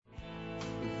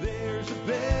There's a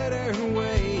better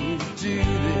way to do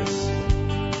this.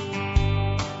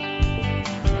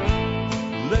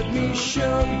 Let me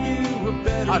show you a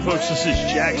better Hi, folks. This is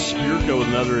Jack Spirko with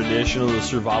another edition of the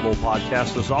Survival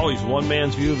Podcast. As always, one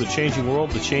man's view of the changing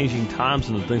world, the changing times,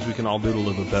 and the things we can all do to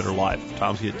live a better life.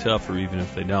 Times get tougher, even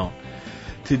if they don't.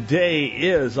 Today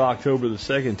is October the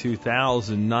 2nd,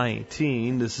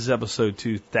 2019. This is episode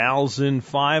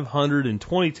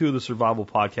 2522 of the Survival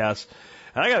Podcast.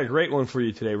 And I got a great one for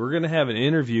you today. We're going to have an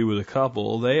interview with a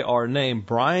couple. They are named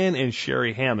Brian and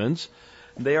Sherry Hamons.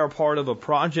 They are part of a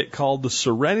project called the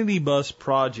Serenity Bus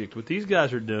Project. What these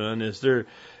guys are doing is they're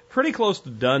pretty close to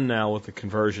done now with the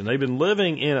conversion. They've been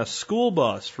living in a school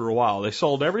bus for a while. They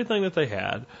sold everything that they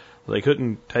had. They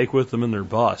couldn't take with them in their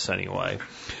bus anyway.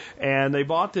 And they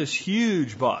bought this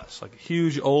huge bus, like a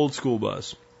huge old school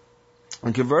bus,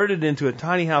 and converted it into a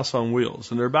tiny house on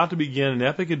wheels. And they're about to begin an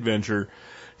epic adventure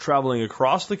traveling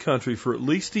across the country for at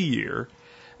least a year.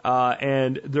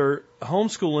 And they're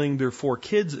homeschooling their 4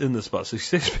 kids in this bus. There's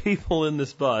 6 people in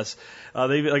this bus.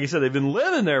 Like I said, they've been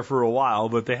living there for a while,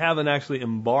 but they haven't actually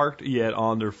embarked yet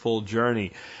on their full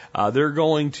journey. They're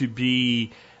going to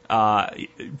be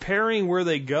pairing where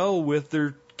they go with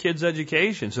their kids'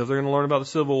 education. So if they're going to learn about the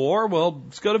Civil War, well,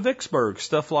 let's go to Vicksburg,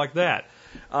 stuff like that.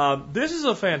 This is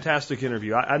a fantastic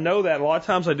interview. I know that a lot of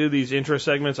times I do these intro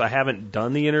segments. I haven't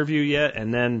done the interview yet,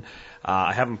 and then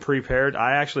I haven't prepared.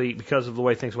 I actually, because of the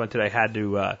way things went today, had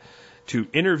to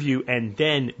interview and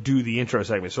then do the intro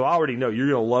segment. So I already know you're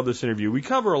going to love this interview. We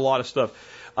cover a lot of stuff.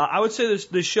 I would say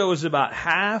this show is about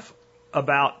half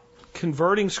about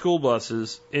converting school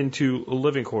buses into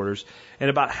living quarters and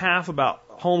about half about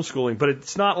homeschooling, but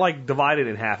it's not like divided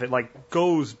in half. It like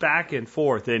goes back and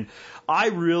forth. And I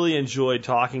really enjoyed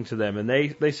talking to them, and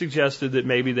they suggested that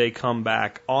maybe they come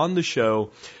back on the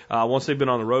show once they've been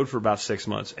on the road for about 6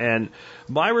 months. And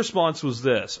my response was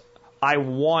this: I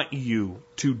want you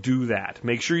to do that.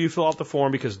 Make sure you fill out the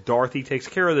form because Dorothy takes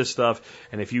care of this stuff.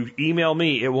 And if you email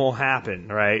me, it won't happen,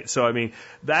 right? So, I mean,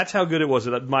 that's how good it was.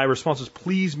 My response was,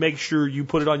 please make sure you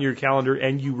put it on your calendar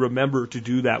and you remember to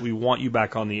do that. We want you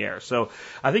back on the air. So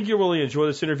I think you'll really enjoy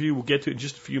this interview. We'll get to it in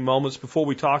just a few moments. Before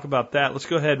we talk about that, let's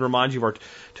go ahead and remind you of our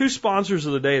 2 sponsors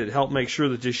of the day that help make sure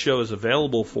that this show is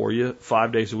available for you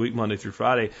 5 days a week, Monday through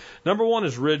Friday. Number 1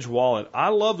 is Ridge Wallet. I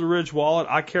love the Ridge Wallet.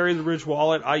 I carry the Ridge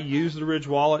Wallet. I use the Ridge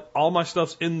Wallet. All my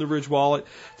stuff's in the Ridge Wallet.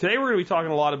 Today we're going to be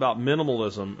talking a lot about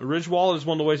minimalism. Ridge Wallet is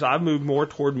one of the ways I've moved more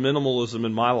toward minimalism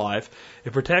in my life.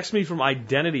 It protects me from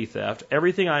identity theft.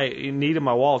 Everything I need in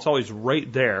my wallet's always right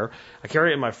there. I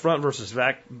carry it in my front versus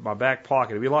my back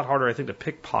pocket. It'd be a lot harder, I think, to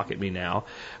pickpocket me now.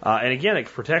 And again, it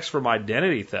protects from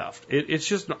identity theft. It's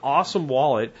just an awesome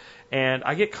wallet. And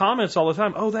I get comments all the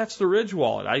time, oh, that's the Ridge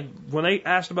Wallet. When they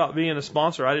asked about being a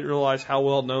sponsor, I didn't realize how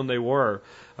well known they were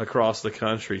across the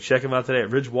country. Check them out today at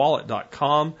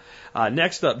ridgewallet.com.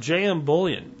 Next up, JM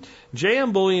Bullion.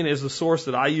 JM Bullion is the source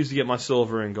that I use to get my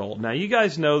silver and gold. Now, you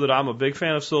guys know that I'm a big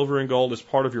fan of silver and gold as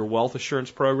part of your wealth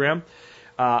assurance program.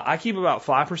 I keep about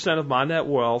 5% of my net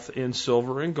wealth in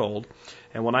silver and gold.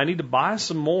 And when I need to buy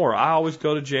some more, I always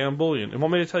go to JM Bullion. And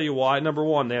want me to tell you why? Number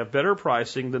 1, they have better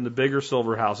pricing than the bigger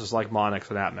silver houses like Monex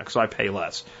and Atmex, so I pay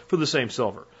less for the same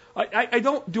silver.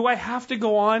 Do I have to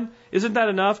go on? Isn't that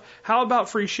enough? How about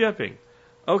free shipping?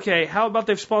 Okay, how about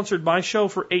they've sponsored my show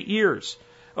for 8 years?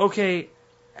 Okay,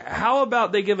 how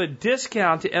about they give a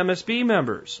discount to MSB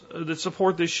members that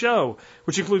support this show,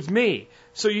 which includes me?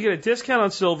 So you get a discount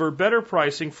on silver, better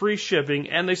pricing, free shipping,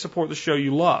 and they support the show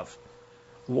you love.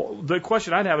 The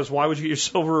question I'd have is, why would you get your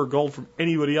silver or gold from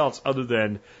anybody else other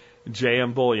than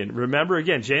JM Bullion? Remember,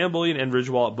 again, JM Bullion and Ridge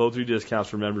Wallet both do discounts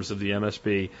for members of the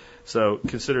MSB. So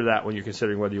consider that when you're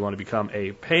considering whether you want to become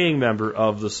a paying member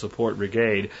of the Support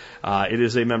Brigade. It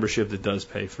is a membership that does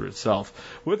pay for itself.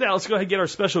 With that, let's go ahead and get our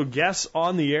special guests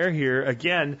on the air here.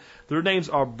 Again, their names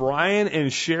are Brian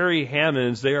and Sherry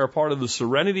Hamons. They are part of the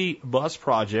Serenity Bus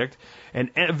Project,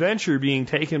 an adventure being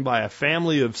taken by a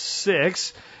family of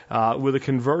 6 with a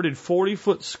converted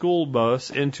 40-foot school bus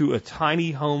into a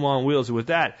tiny home on wheels. And with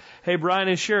that, hey, Brian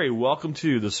and Sherry, welcome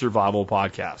to the Survival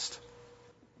Podcast.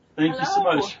 Thank you so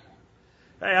much.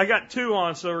 Hey, I got 2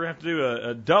 on, so we're going to have to do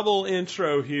a double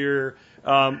intro here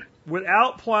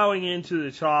without plowing into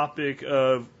the topic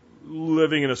of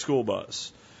living in a school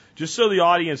bus. Just so the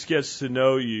audience gets to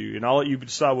know you, and I'll let you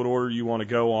decide what order you want to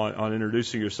go on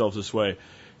introducing yourselves this way.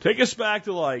 Take us back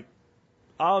to, I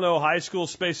don't know, high school,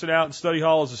 spacing out in study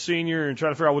hall as a senior and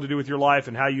trying to figure out what to do with your life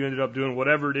and how you ended up doing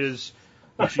whatever it is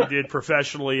that you did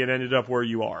professionally and ended up where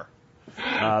you are.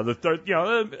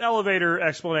 The elevator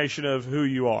explanation of who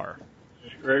you are.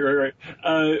 Right.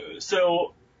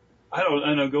 So I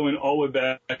don't know, going all the way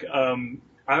back,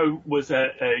 I was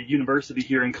at a university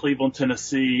here in Cleveland,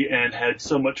 Tennessee, and had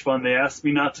so much fun. They asked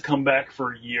me not to come back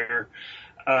for a year.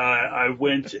 I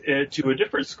went to a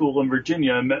different school in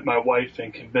Virginia and met my wife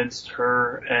and convinced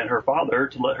her and her father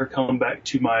to let her come back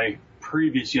to my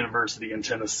previous university in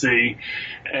Tennessee.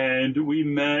 And we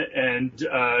met and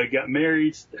got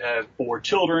married, had 4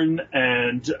 children,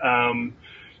 and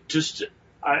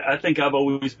I think I've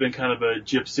always been kind of a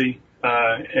gypsy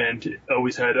and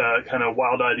always had kind of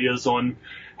wild ideas on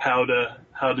how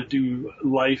to do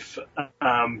life,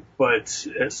 but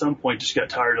at some point just got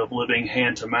tired of living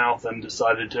hand to mouth and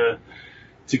decided to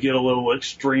get a little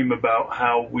extreme about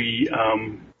how we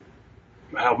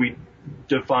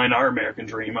define our American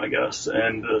dream, I guess.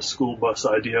 And the school bus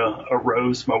idea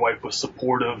arose. My wife was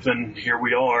supportive, and here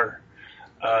we are.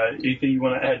 Anything you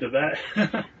want to add to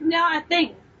that? No, I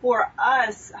think for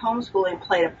us, homeschooling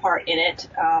played a part in it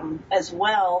as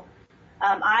well.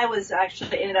 I was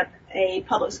actually ended up a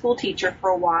public school teacher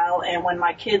for a while, and when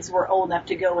my kids were old enough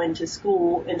to go into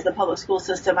school, into the public school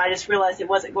system, I just realized it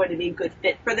wasn't going to be a good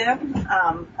fit for them.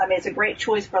 I mean, it's a great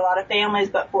choice for a lot of families,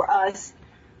 but for us,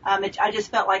 I just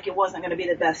felt like it wasn't going to be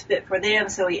the best fit for them,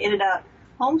 so we ended up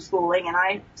homeschooling, and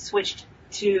I switched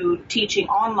to teaching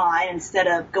online instead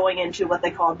of going into what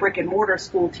they call brick and mortar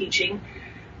school teaching.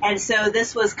 And so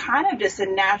this was kind of just the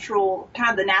natural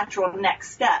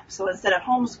next step. So instead of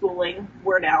homeschooling,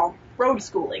 we're now road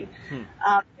schooling.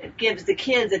 It gives the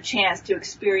kids a chance to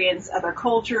experience other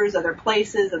cultures, other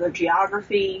places, other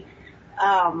geography,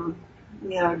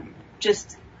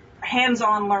 just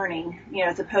hands-on learning,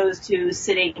 as opposed to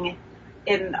sitting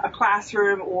in a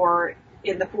classroom or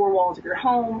in the 4 walls of your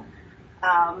home.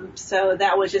 So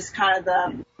that was just kind of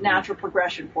the natural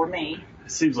progression for me.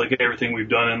 It seems like everything we've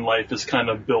done in life has kind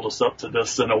of built us up to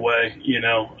this in a way.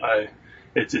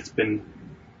 It's been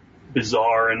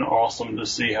bizarre and awesome to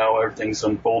see how everything's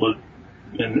unfolded,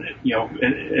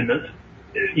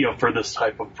 for this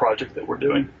type of project that we're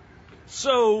doing.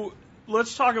 So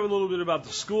let's talk a little bit about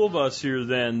the school bus here.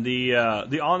 Then the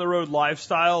on the road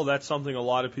lifestyle. That's something a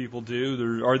lot of people do.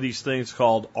 There are these things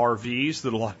called RVs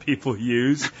that a lot of people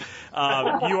use.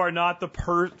 You are not the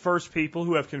first people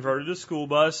who have converted a school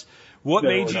bus. What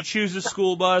made you choose a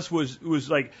school bus? Was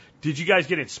like, did you guys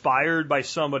get inspired by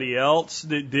somebody else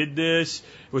that did this?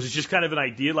 Was it just kind of an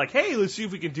idea like, hey, let's see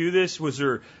if we can do this? Was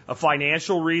there a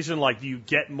financial reason? Like, do you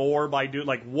get more by doing,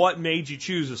 like, what made you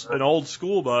choose an old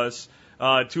school bus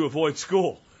to avoid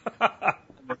school? I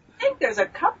think there's a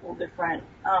couple different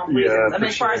reasons.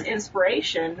 As far as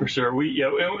inspiration. For sure. We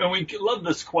love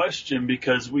this question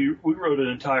because we wrote an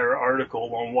entire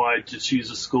article on why to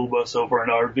choose a school bus over an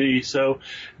RV. So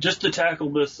just to tackle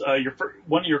this,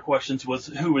 one of your questions was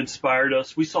who inspired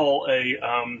us. We saw a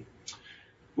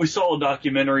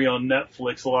documentary on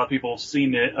Netflix. A lot of people have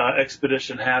seen it.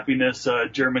 Expedition Happiness. A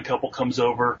German couple comes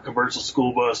over, converts a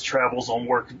school bus, travels on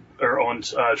work or on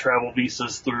travel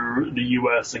visas through the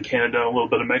U.S. and Canada, and a little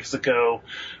bit of Mexico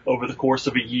over the course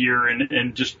of a year,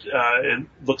 and just it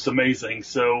looks amazing.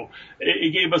 So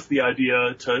it gave us the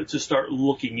idea to start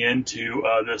looking into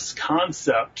this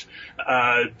concept.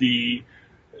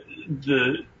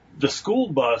 The school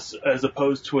bus, as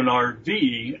opposed to an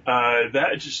RV,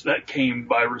 that came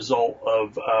by result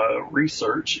of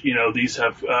research.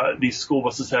 These school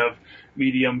buses have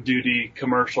medium duty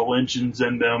commercial engines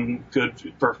in them,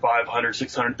 good for 500,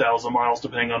 600,000 miles,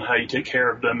 depending on how you take care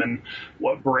of them and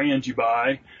what brand you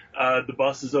buy. The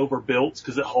bus is overbuilt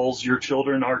because it hauls our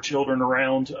children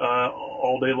around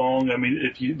all day long. I mean,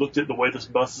 if you looked at the way this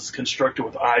bus is constructed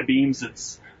with I-beams,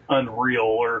 it's unreal.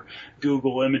 Or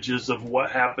Google images of what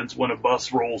happens when a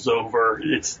bus rolls over.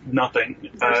 It's nothing.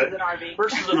 Versus an RV.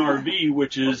 Versus an RV,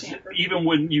 which is, even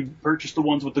when you purchase the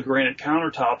ones with the granite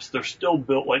countertops, they're still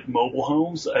built like mobile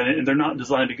homes, and they're not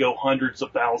designed to go hundreds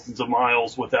of thousands of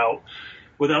miles without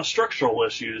structural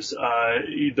issues.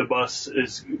 The bus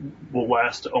will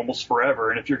last almost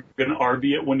forever. And if you're going to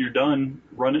RV it when you're done,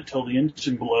 run it till the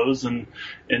engine blows and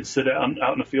sit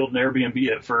out in the field and Airbnb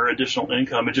it for additional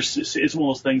income. It's one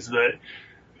of those things that,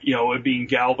 it being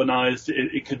galvanized,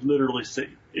 it could literally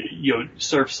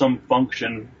serve some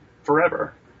function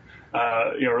forever,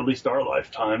 or at least our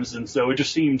lifetimes. And so it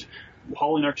just seemed,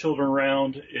 hauling our children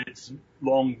around, its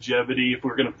longevity, if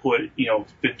we're going to put,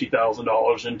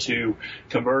 $50,000 into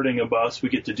converting a bus, we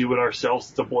get to do it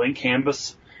ourselves. It's a blank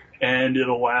canvas, and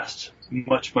it'll last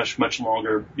much, much, much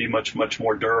longer, be much, much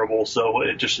more durable. So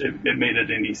it made it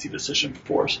an easy decision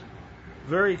for us.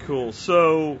 Very cool.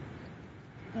 So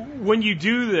when you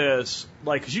do this,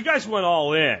 like, 'cause you guys went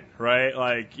all in, right?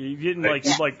 Like, you didn't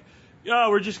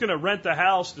we're just going to rent the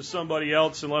house to somebody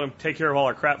else and let them take care of all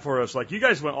our crap for us. Like, you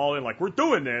guys went all in, like, we're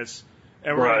doing this.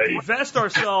 and we're going to divest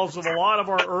ourselves of a lot of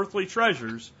our earthly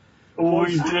treasures.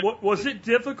 Was it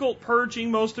difficult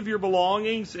purging most of your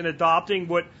belongings and adopting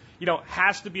what,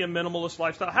 has to be a minimalist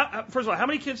lifestyle? First of all, how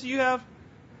many kids do you have?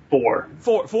 4.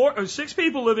 6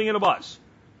 people living in a bus.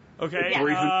 Okay,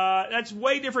 that's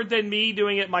way different than me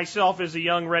doing it myself as a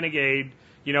young renegade.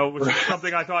 Which is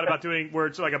something I thought about doing where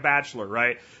it's like a bachelor,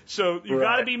 right? So you've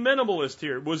got to be minimalist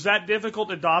here. Was that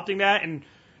difficult adopting that? And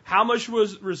how much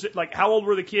was, how old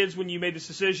were the kids when you made this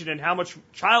decision, and how much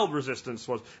child resistance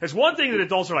was? It's one thing that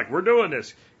adults are like, we're doing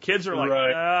this. Kids are like,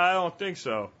 I don't think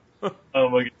so. Oh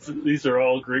my God, these are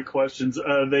all great questions.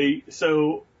 The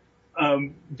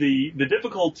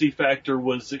difficulty factor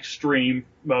was extreme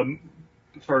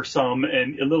for some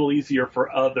and a little easier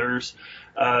for others.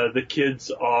 The kids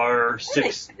are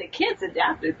six. The kids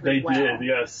adapted. They did,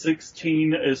 yeah.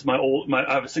 16 is I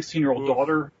have a 16-year-old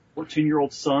daughter,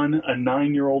 14-year-old son, a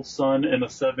 9-year-old son, and a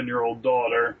 7-year-old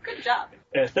daughter. Good job.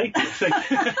 Thank you.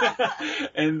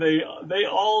 And they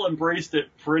all embraced it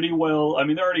pretty well. I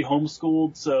mean, they're already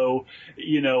homeschooled, so,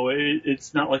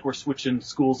 it's not like we're switching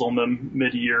schools on them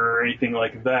mid-year or anything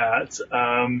like that.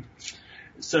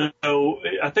 So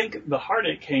I think the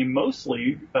heartache came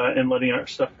mostly in letting our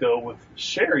stuff go with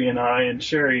Sherry and I, and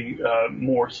Sherry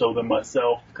more so than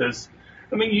myself, because,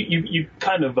 I mean, you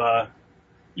kind of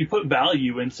you put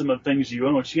value in some of the things you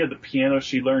own. She had the piano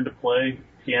she learned to play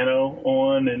piano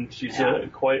on, and she's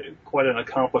quite an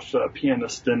accomplished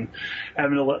pianist, and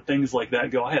having to let things like that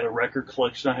go. I had a record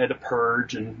collection I had to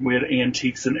purge, and we had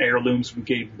antiques and heirlooms we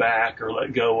gave back or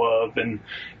let go of, and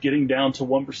getting down to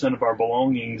 1% of our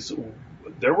belongings,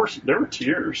 there were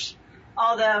tears.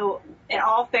 Although, in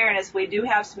all fairness, we do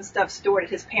have some stuff stored at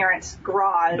his parents'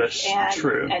 garage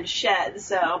and shed.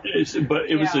 So,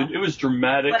 it was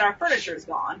dramatic. But our furniture is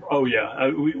gone. Oh yeah,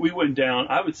 we went down.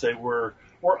 I would say we're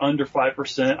under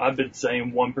 5%. I've been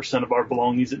saying 1% of our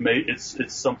belongings.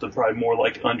 It's something probably more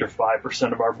like under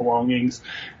 5% of our belongings,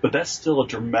 but that's still a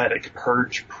dramatic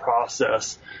purge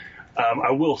process.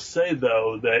 I will say,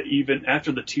 though, that even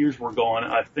after the tears were gone,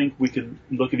 I think we could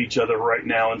look at each other right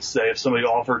now and say if somebody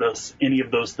offered us any of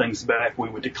those things back, we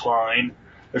would decline.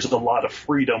 There's a lot of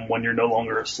freedom when you're no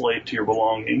longer a slave to your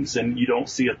belongings, and you don't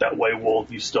see it that way. Well,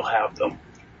 you still have them.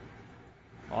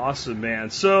 Awesome, man.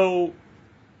 So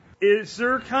is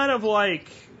there kind of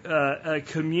like a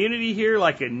community here,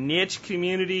 like a niche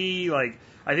community? Like,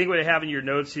 I think what I have in your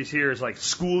notes here is like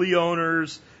schoolie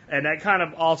owners, and that kind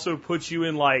of also puts you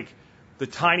in like the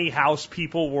tiny house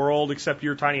people world, except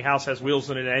your tiny house has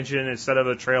wheels and an engine instead of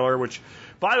a trailer, which,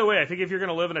 by the way, I think if you're going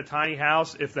to live in a tiny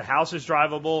house, if the house is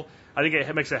drivable, I think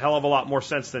it makes a hell of a lot more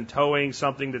sense than towing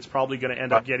something that's probably going to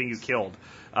end up getting you killed.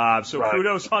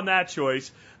 Kudos on that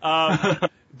choice.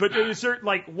 But is there,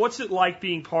 what's it like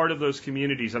being part of those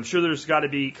communities? I'm sure there's got to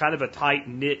be kind of a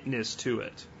tight-knitness to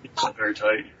it. It's very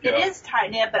tight. Yeah. It is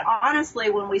tight-knit, but honestly,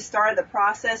 when we started the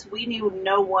process, we knew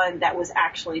no one that was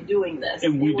actually doing this.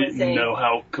 And we didn't know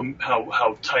how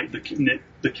tight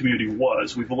the community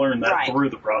was. We've learned that through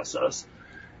the process.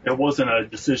 It wasn't a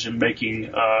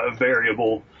decision-making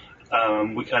variable.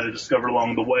 We kind of discovered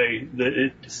along the way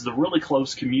that this is a really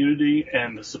close community,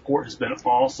 and the support has been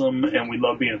awesome, and we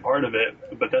love being a part of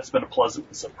it. But that's been a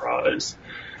pleasant surprise.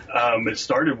 It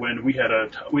started when we have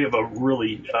a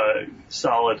really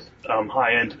solid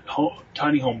high-end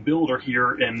tiny home builder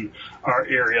here in our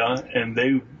area, and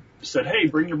they said, "Hey,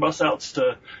 bring your bus outs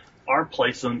to our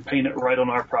place and paint it right on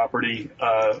our property."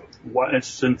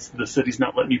 Since the city's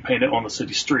not letting you paint it on the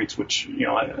city streets, which,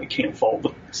 I can't fault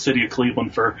the city of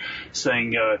Cleveland for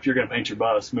saying, if you're going to paint your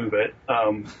bus, move it.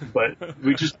 But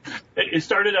it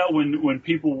started out when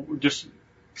people just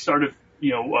started,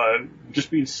 just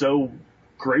being so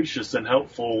gracious and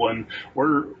helpful. And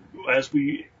as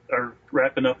we are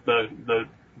wrapping up the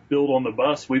build on the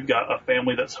bus, we've got a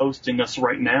family that's hosting us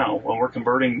right now, and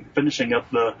we're finishing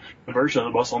up the conversion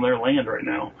of the bus on their land right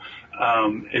now.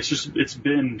 It's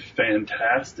been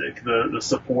fantastic, the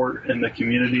support in the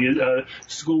community.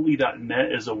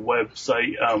 Schoolie.net is a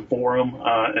website forum,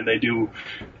 and they do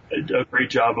a great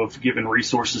job of giving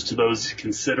resources to those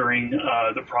considering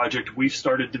the project. We've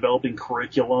started developing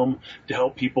curriculum to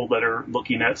help people that are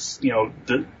looking at,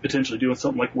 potentially doing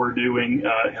something like we're doing,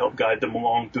 help guide them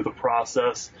along through the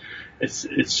process.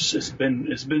 It's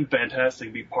been fantastic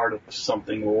to be part of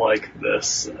something like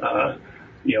this.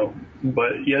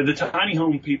 But yeah, the tiny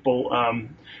home people,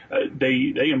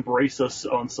 they embrace us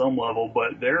on some level,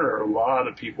 but there are a lot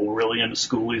of people really into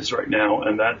schoolies right now,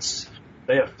 and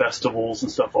they have festivals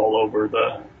and stuff all over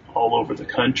the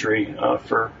country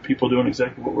for people doing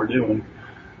exactly what we're doing.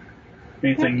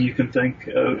 Anything you can think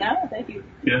of? No, thank you.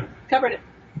 Yeah. Covered it.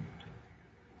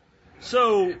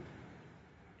 So,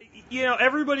 you know,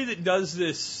 everybody that does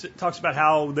this talks about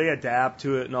how they adapt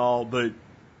to it and all, but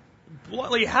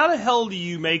bluntly, how the hell do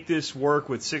you make this work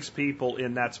with 6 people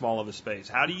in that small of a space?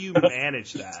 How do you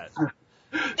manage that?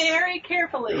 Very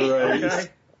carefully. Right. Okay.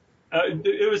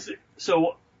 It was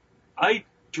so. I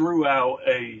drew out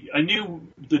I knew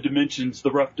the dimensions,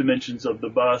 the rough dimensions of the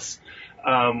bus,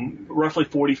 roughly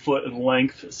 40 foot in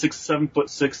length,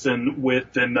 7'6" in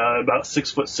width, and about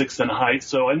 6'6" in height.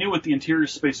 So I knew what the interior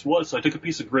space was. So I took a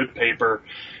piece of grid paper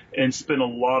and spent a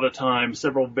lot of time,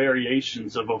 several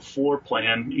variations of a floor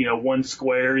plan. 1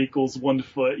 square equals 1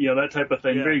 foot. That type of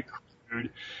thing. Yeah. Very crude,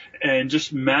 and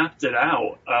just mapped it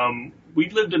out. We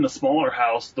lived in a smaller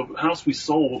house. The house we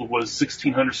sold was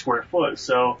 1,600 square foot.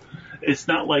 So it's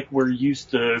not like we're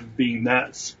used to being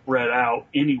that spread out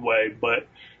anyway, but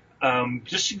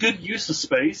just a good use of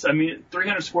space. I mean,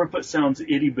 300 square foot sounds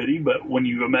itty bitty, but when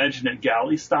you imagine it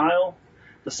galley style,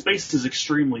 the space is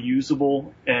extremely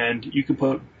usable, and you can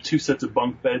put 2 sets of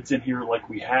bunk beds in here like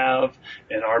we have,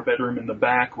 and our bedroom in the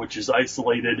back, which is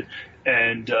isolated,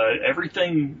 and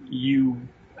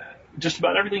just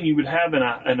about everything you would have in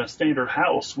a standard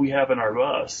house, we have in our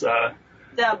bus.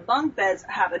 The bunk beds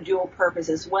have a dual purpose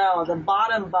as well. The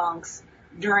bottom bunks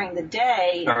during the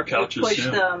day, Our couches,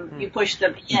 you push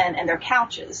them in, and they're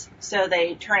couches, so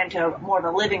they turn into more of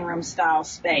a living room style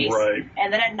space. Right.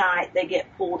 And then at night they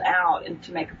get pulled out and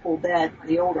to make a full bed for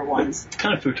the older ones. It's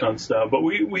kind of futon style, but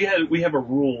we have a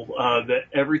rule that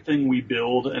everything we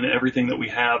build and everything that we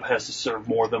have has to serve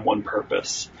more than one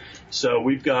purpose. So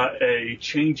we've got a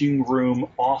changing room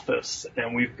office,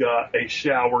 and we've got a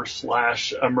shower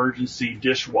 / emergency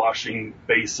dishwashing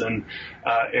basin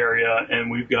area, and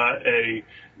we've got a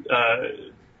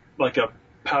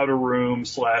powder room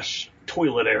 /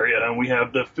 toilet area, and we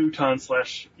have the futon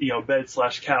 / bed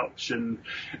 / couch, and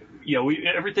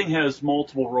everything has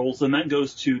multiple roles, and that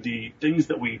goes to the things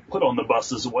that we put on the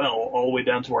bus as well, all the way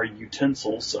down to our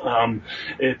utensils.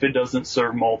 If it doesn't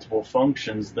serve multiple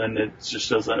functions, then it just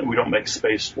doesn't. We don't make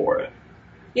space for it.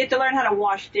 You have to learn how to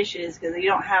wash dishes because you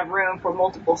don't have room for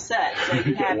multiple sets. So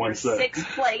you have your set. 6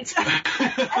 plates and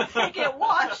they get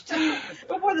washed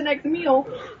before the next meal.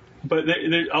 But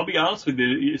I'll be honest with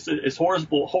you, as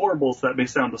horrible as that may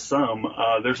sound to some,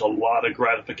 there's a lot of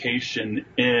gratification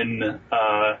in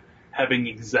having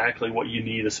exactly what you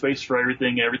need, a space for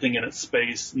everything in its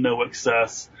space, no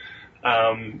excess.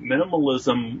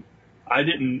 Minimalism, I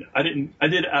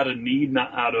did out of need,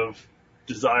 not out of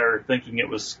desire, thinking it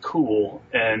was cool,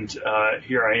 and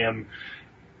here I am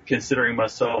considering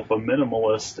myself a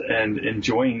minimalist and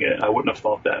enjoying it. I wouldn't have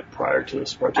thought that prior to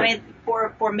this project. I mean,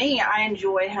 for me, I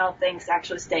enjoy how things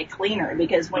actually stay cleaner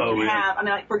because when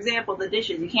like, for example, the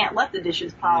dishes, you can't let the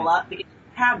dishes pile up because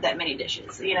you have that many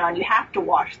dishes, and you have to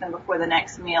wash them before the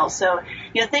next meal. So,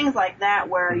 things like that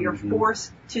where you're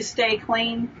forced to stay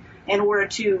clean in order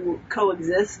to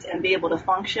coexist and be able to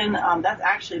function, that's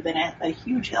actually been a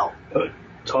huge help.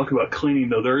 Talk about cleaning,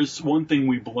 though. There is one thing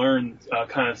we've learned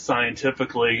kind of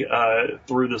scientifically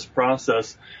through this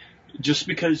process. Just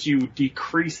because you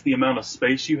decrease the amount of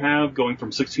space you have, going from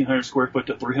 1,600 square foot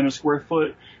to 300 square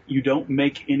foot, you don't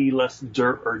make any less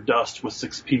dirt or dust with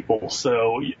 6 people.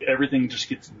 So everything just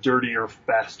gets dirtier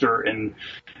faster, and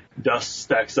dust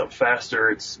stacks up faster.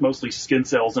 It's mostly skin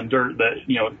cells and dirt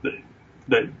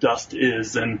that dust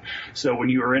is. And so when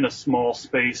you are in a small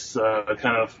space, a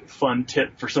kind of fun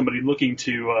tip for somebody looking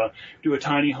to do a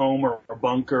tiny home or a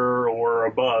bunker or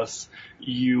a bus,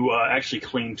 you actually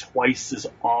clean twice as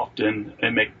often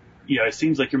and it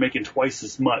seems like you're making twice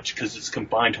as much because it's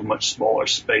confined to a much smaller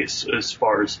space as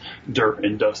far as dirt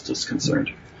and dust is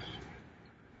concerned.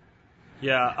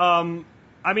 Yeah.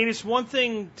 I mean, it's one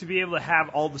thing to be able to have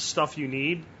all the stuff you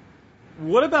need.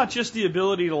 What about just the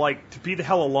ability to to be the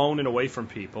hell alone and away from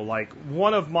people? Like,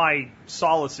 one of my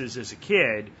solaces as a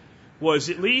kid was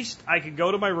at least I could go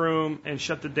to my room and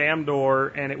shut the damn door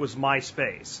and it was my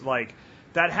space. Like,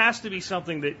 that has to be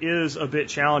something that is a bit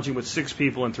challenging with 6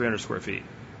 people and 300 square feet.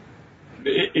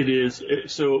 It is.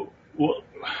 So, well,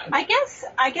 I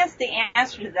guess the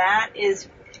answer to that is,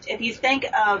 if you think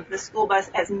of the school bus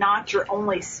as not your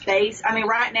only space, I mean,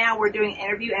 right now we're doing an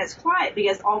interview and it's quiet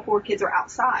because all 4 kids are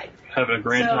outside. Having a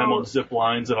grand time on zip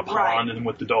lines and a pond and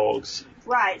with the dogs.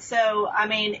 Right. So, I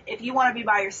mean, if you want to be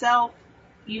by yourself,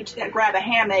 you grab a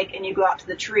hammock and you go out to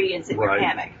the tree and sit in your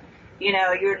hammock.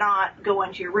 You're not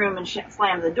going to your room and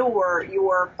slam the door.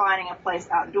 You're finding a place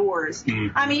outdoors.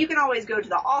 Mm-hmm. I mean, you can always go to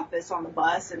the office on the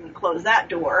bus and close that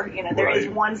door. There is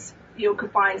one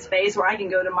confined space where I can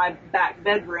go to my back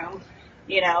bedroom,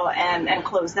 and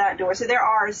close that door. So there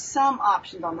are some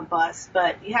options on the bus,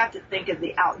 but you have to think of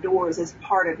the outdoors as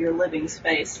part of your living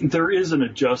space. There is an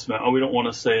adjustment. We don't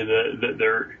want to say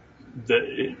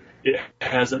that it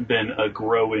hasn't been a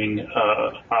growing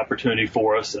opportunity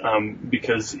for us,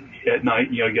 because at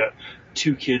night, you got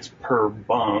 2 kids per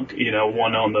bunk,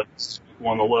 one on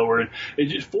the lower end.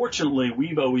 Fortunately,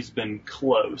 we've always been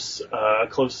close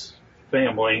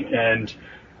family, and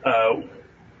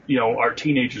our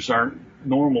teenagers aren't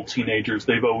normal teenagers.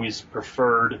 They've always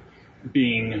preferred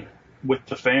being with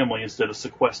the family instead of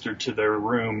sequestered to their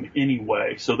room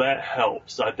anyway. So that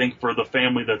helps. I think for the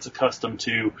family that's accustomed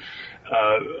to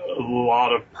a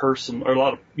lot of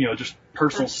just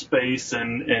personal space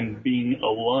and being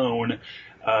alone,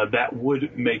 that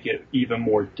would make it even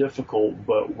more difficult.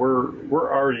 But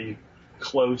we're already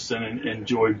close and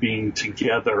enjoy being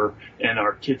together, and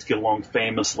our kids get along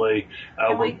famously.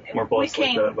 We're blessed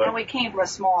like that. And we came from a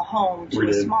small home to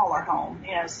a smaller home,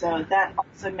 so that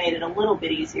also made it a little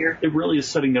bit easier. It really is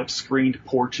setting up screened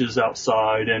porches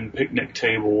outside and picnic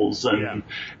tables and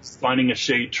finding a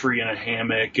shade tree and a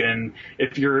hammock. And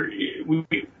if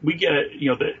we get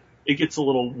that it gets a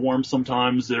little warm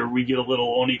sometimes, or we get a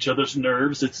little on each other's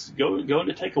nerves. It's going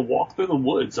to take a walk through the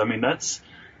woods. I mean, that's.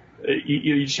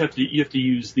 You just have to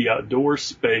use the outdoor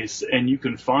space, and you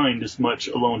can find as much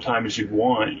alone time as you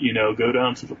want. Go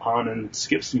down to the pond and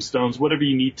skip some stones, whatever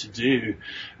you need to do.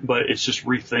 But it's just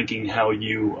rethinking how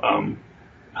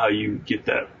you get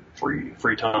that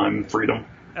free time, freedom.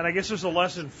 And I guess there's a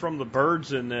lesson from the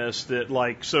birds in this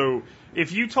that, so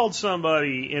if you told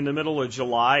somebody in the middle of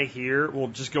July here, we'll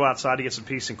just go outside to get some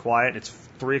peace and quiet, and it's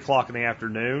 3 o'clock in the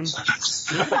afternoon,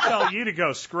 they'll tell you to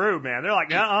go screw, man. They're like,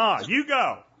 you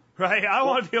go. Right? I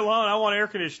want to be alone. I want air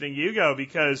conditioning. You go,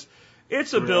 because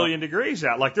it's a billion degrees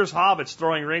out. There's hobbits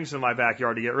throwing rings in my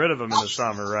backyard to get rid of them in the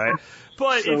summer, right?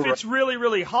 But if it's really,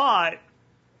 really hot,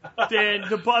 then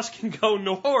the bus can go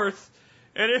north.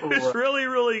 And if it's really,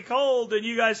 really cold, then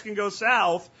you guys can go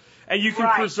south. And you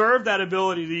can preserve that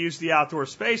ability to use the outdoor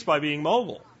space by being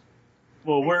mobile.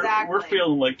 Well, we're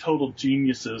feeling like total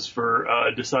geniuses for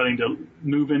deciding to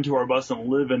move into our bus and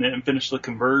live in it and finish the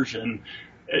conversion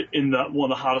in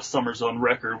one of the hottest summers on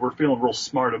record. We're feeling real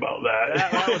smart about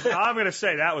that. I'm going to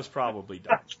say that was probably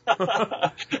done.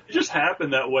 It just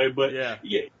happened that way, but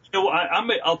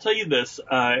I'll tell you this: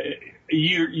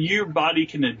 your body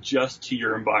can adjust to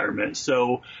your environment.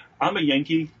 So I'm a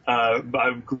Yankee. I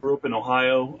grew up in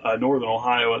Ohio, northern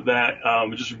Ohio. At that,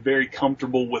 just very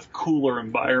comfortable with cooler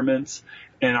environments.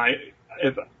 And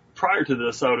prior to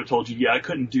this, I would have told you, I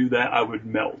couldn't do that. I would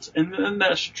melt. And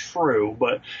that's true,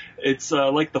 but it's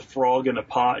like the frog in a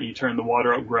pot. You turn the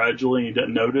water up gradually and you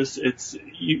don't notice.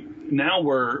 Now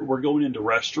we're going into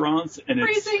restaurants and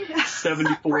freezing. It's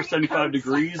 74, 75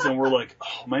 degrees and we're like,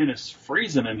 oh man, it's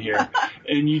freezing in here.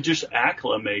 And you just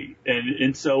acclimate.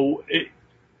 And so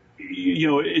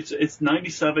it's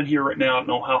 97 here right now. I don't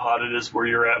know how hot it is where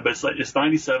you're at, but it's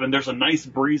 97. There's a nice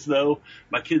breeze though.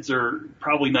 My kids are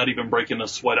probably not even breaking a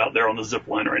sweat out there on the zip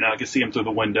line right now. I can see them through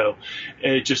the window.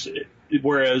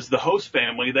 Whereas the host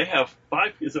family, they have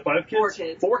 5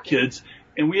 kids? 4 kids,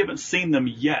 and we haven't seen them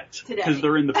yet because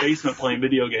they're in the basement playing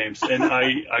video games. And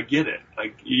I get it.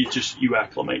 You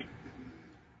acclimate.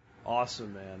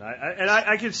 Awesome, man.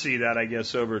 I can see that, I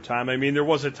guess, over time. I mean, there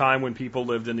was a time when people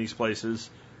lived in these places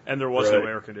and there was no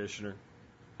air conditioner.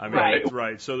 I mean,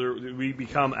 right. So we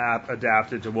become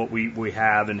adapted to what we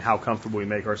have and how comfortable we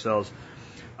make ourselves.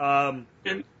 What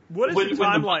is the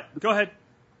timeline? Go ahead.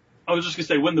 I was just going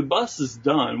to say, when the bus is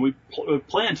done, we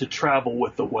plan to travel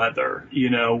with the weather.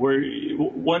 We're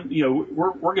going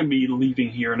to be leaving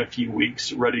here in a few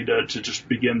weeks, ready to just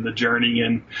begin the journey.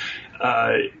 And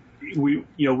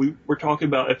we're talking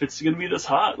about, if it's going to be this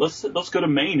hot, let's go to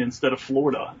Maine instead of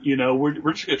Florida.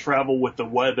 We're just going to travel with the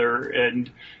weather,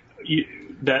 and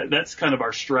that's kind of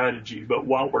our strategy. But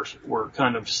while we're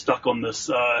kind of stuck on this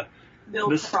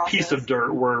piece of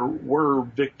dirt, we're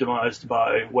victimized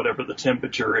by whatever the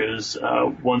temperature is.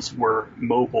 Once we're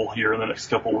mobile here in the next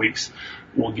couple of weeks,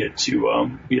 we'll get to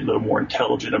be a little more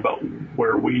intelligent about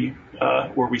where we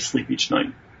sleep each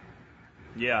night.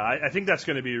 Yeah, I think that's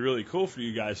going to be really cool for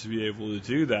you guys to be able to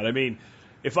do that. I mean,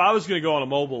 if I was going to go on a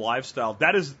mobile lifestyle,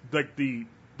 that is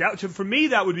for me,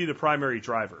 that would be the primary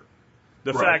driver.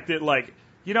 The fact that,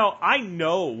 I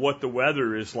know what the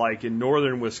weather is like in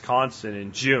northern Wisconsin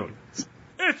in June.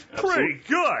 It's pretty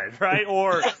good, right?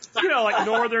 Or, like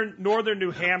northern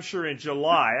New Hampshire in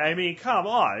July. I mean, come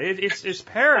on. It's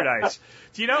paradise.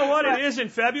 Do you know what it is in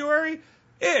February?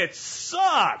 It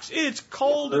sucks. It's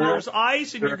cold and there's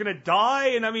ice and you're going to die.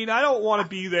 And I mean, I don't want to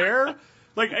be there.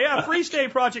 Like, yeah, free stay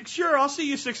project. Sure, I'll see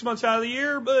you 6 months out of the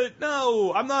year, but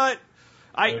no, I'm not.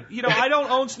 I don't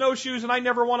own snowshoes and I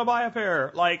never want to buy a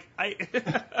pair.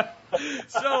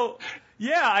 So,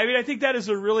 yeah, I mean, I think that is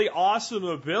a really awesome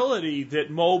ability that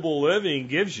mobile living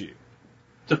gives you.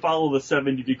 To follow the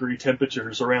 70-degree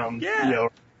temperatures around,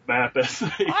 map.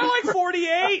 I like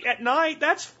 48 at night.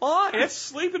 That's fine. It's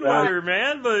sleeping weather,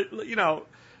 man. But,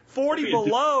 40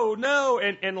 below, no.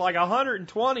 And like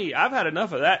 120, I've had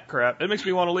enough of that crap. It makes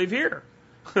me want to leave here.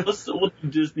 Let's do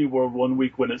Disney World one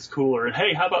week when it's cooler. And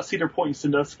hey, how about Cedar Point in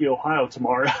Sandusky, Ohio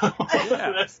tomorrow?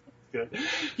 Yeah. That's good.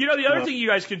 The other thing you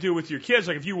guys can do with your kids,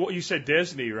 like if you said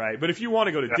Disney, right? But if you want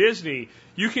to go to Disney,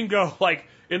 you can go like,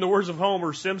 in the words of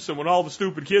Homer Simpson, when all the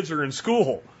stupid kids are in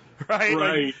school, right?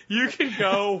 Like, you can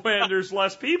go when there's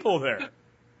less people there.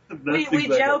 We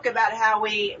joke about how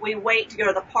we wait to go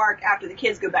to the park after the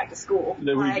kids go back to school. We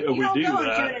don't go in June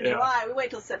and July. We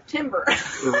wait till September.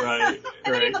 Right.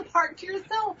 And then in the park to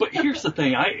yourself. But here's the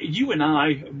thing. You and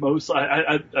I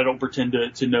don't pretend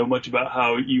to know much about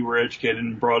how you were educated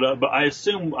and brought up, but I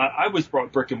assume I was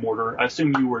brought brick and mortar. I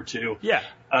assume you were too. Yeah.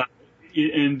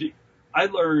 And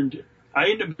I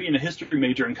ended up being a history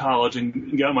major in college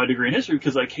and got my degree in history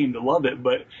because I came to love it,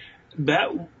 but that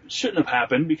shouldn't have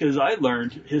happened because I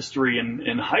learned history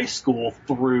in high school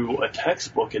through a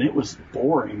textbook and it was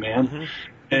boring, man. Mm-hmm.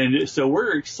 And so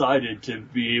we're excited to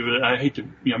be able to, I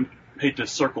hate to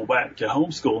circle back to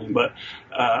homeschooling, but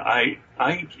I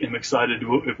am excited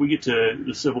if we get to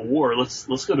the Civil War, let's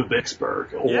go to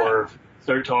Vicksburg or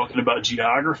start talking about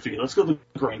geography. Let's go to the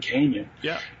Grand Canyon.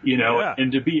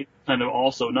 And to be kind of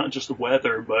also not just the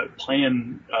weather, but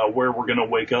plan where we're going to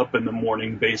wake up in the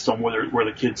morning based on where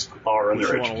the kids are in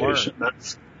their education.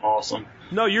 That's awesome.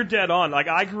 No, you're dead on. Like,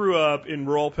 I grew up in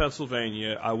rural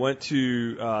Pennsylvania. I went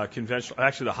to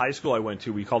actually the high school I went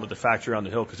to, we called it the Factory on the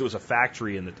Hill because it was a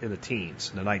factory in the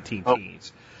teens, in the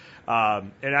 19-teens.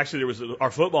 And actually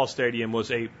our football stadium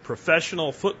was a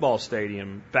professional football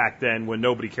stadium back then when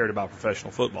nobody cared about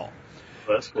professional football.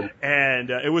 That's cool.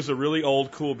 And it was a really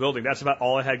old, cool building. That's about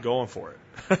all I had going for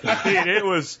it. I mean, it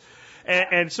was,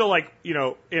 and so like, in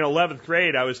 11th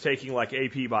grade, I was taking like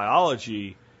AP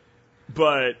biology,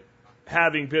 but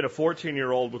having been a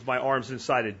 14-year-old with my arms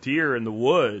inside a deer in the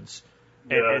woods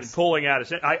and pulling out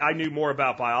I knew more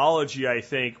about biology, I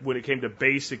think, when it came to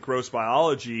basic gross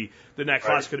biology than that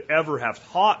class could ever have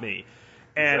taught me.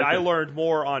 And I learned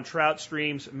more on trout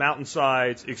streams,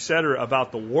 mountainsides, etc.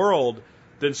 about the world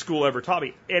than school ever taught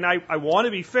me. And I want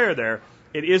to be fair there.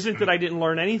 It isn't that I didn't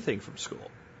learn anything from school,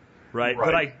 right?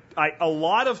 But a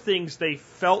lot of things they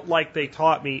felt like they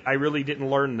taught me, I really didn't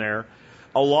learn there.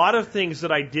 A lot of things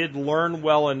that I did learn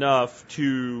well enough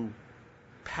to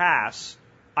pass,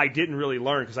 I didn't really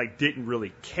learn because I didn't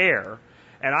really care.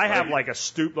 And I have like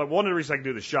one of the reasons I can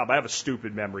do this job, I have a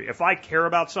stupid memory. If I care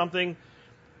about something,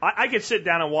 I could sit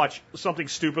down and watch something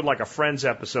stupid like a Friends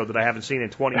episode that I haven't seen in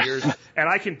 20 years, and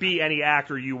I can be any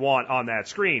actor you want on that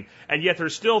screen. And yet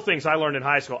there's still things I learned in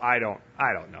high school I don't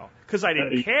know because I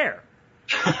didn't care.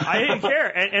 I didn't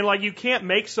care. And like you can't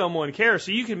make someone care.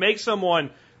 So you can make someone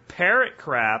parrot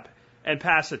crap and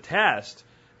pass a test,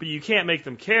 but you can't make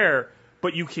them care,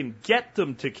 but you can get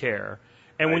them to care.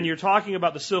 And when you're talking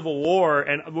about the Civil War,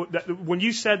 and when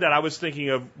you said that, I was thinking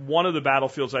of one of the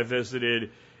battlefields I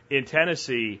visited in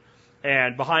Tennessee,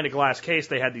 and behind a glass case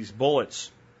they had these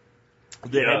bullets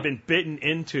that had been bitten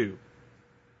into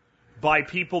by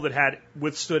people that had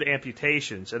withstood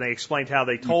amputations, and they explained how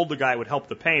they told the guy it would help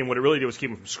the pain. What it really did was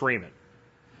keep him from screaming.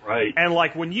 Right. And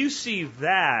like when you see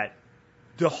that,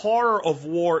 the horror of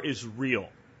war is real.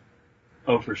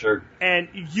 Oh, for sure. And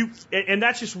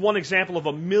that's just one example of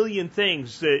a million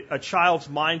things that a child's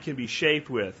mind can be shaped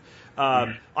with.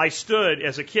 I stood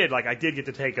as a kid, like I did get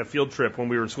to take a field trip when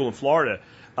we were in school in Florida,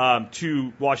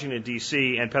 to Washington,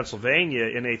 D.C. and Pennsylvania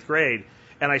in 8th grade,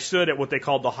 and I stood at what they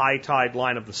called the high tide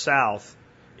line of the South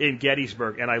in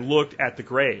Gettysburg, and I looked at the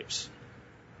graves.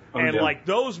 Like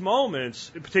those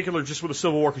moments, in particular just with the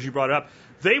Civil War, because you brought it up,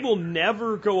 they will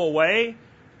never go away,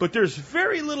 but there's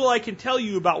very little I can tell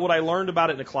you about what I learned about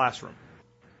it in the classroom.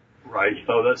 Right.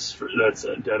 Oh, that's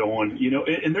dead on.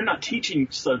 And they're not teaching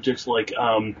subjects like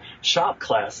shop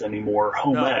class anymore,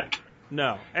 home ec.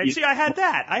 No. And see, I had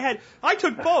that. I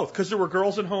took both because there were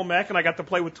girls in home ec and I got to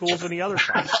play with tools in the other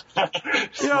class.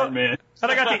 Smart man.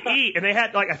 And I got to eat, and they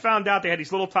had I found out they had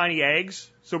these little tiny eggs,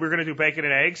 so we were going to do bacon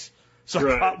and eggs. So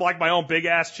I got like my own big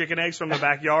ass chicken eggs from the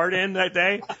backyard in that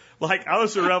day. Like I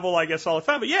was a rebel, I guess, all the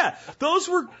time. But yeah, those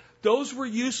were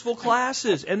useful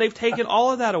classes, and they've taken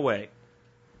all of that away.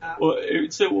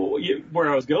 Where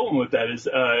I was going with that is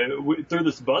through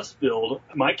this bus build,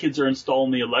 my kids are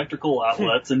installing the electrical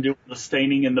outlets and doing the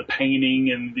staining and the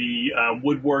painting and the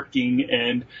woodworking.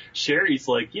 And Sherry's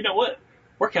like, you know what?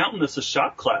 We're counting this as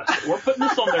shop class. We're putting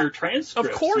this on their transcripts.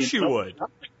 Of course you would.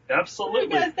 Absolutely.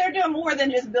 Because they're doing more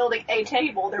than just building a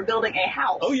table. They're building a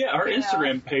house. Oh, yeah. Our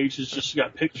Instagram page has just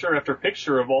got picture after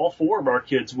picture of all four of our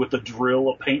kids with a drill,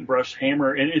 a paintbrush,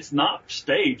 hammer, and it's not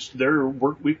staged.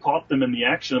 We caught them in the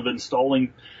action of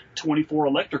installing 24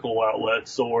 electrical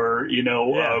outlets or,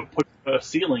 put a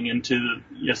ceiling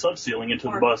sub-ceiling into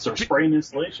the bus or spraying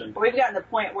insulation. We've gotten to the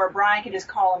point where Brian can just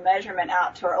call a measurement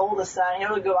out to our oldest son.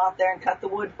 He'll go out there and cut the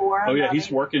wood for him. Oh, yeah, he's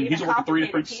working 3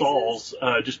 different saws,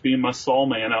 just being my saw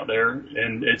man out there,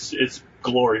 and it's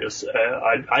glorious.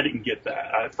 I didn't get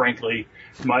that. Frankly,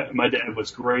 my dad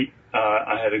was great.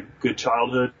 I had a good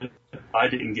childhood. I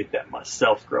didn't get that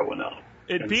myself growing up.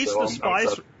 It beats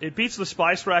the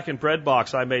spice rack and bread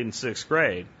box I made in 6th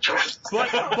grade.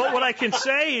 But what I can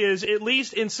say is, at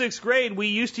least in 6th grade, we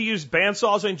used to use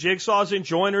bandsaws and jigsaws and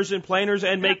joiners and planers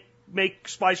and make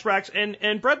spice racks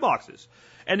and bread boxes.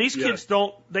 And these kids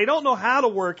don't know how to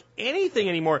work anything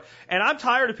anymore. And I'm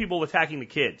tired of people attacking the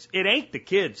kids. It ain't the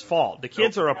kids' fault. The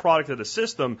kids are a product of the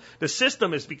system. The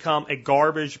system has become a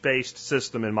garbage-based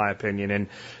system, in my opinion. And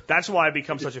that's why I've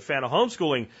become such a fan of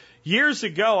homeschooling. Years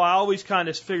ago, I always kind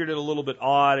of figured it a little bit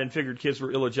odd and figured kids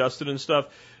were ill-adjusted and stuff.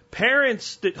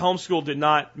 Parents that homeschooled did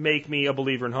not make me a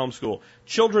believer in homeschool.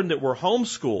 Children that were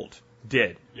homeschooled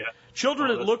did. Yeah. Children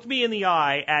that looked me in the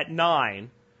eye at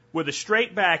 9 with a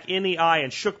straight back in the eye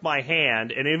and shook my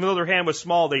hand, and even though their hand was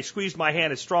small, they squeezed my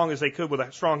hand as strong as they could with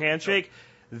a strong handshake.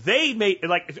 They made,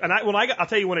 I'll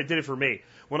tell you when it did it for me.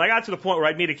 When I got to the point where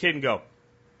I'd meet a kid and go,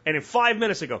 and in 5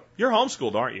 minutes I go, "You're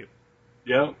homeschooled, aren't you?"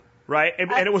 Yeah. Right?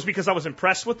 And it was because I was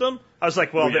impressed with them. I was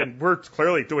like, then we're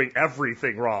clearly doing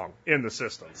everything wrong in the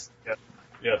system. Yeah.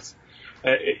 Yes.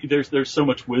 There's so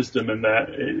much wisdom in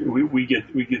that. We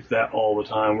get that all the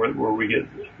time where we get,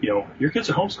 your kids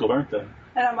are homeschooled, aren't they?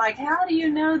 And I'm like, how do you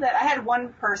know that? I had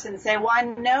one person say, well, I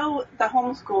know the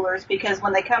homeschoolers because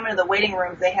when they come into the waiting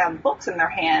rooms, they have books in their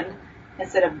hand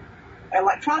instead of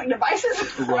electronic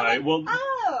devices. Right. Well,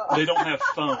 they don't have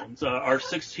phones. Our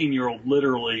 16-year-old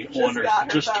literally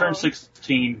just turned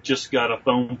 16, just got a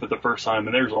phone for the first time,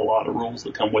 and there's a lot of rules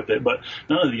that come with it. But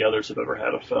none of the others have ever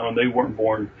had a phone. They weren't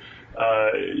born,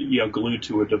 glued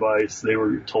to a device. They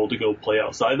were told to go play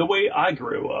outside. The way I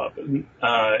grew up,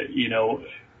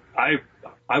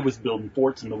 I was building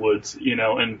forts in the woods,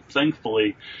 and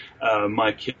thankfully,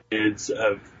 my kids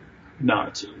have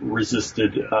not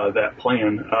resisted that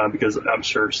plan because I'm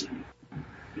sure,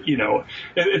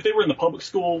 if they were in the public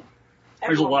school,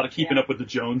 there's a lot of keeping up with the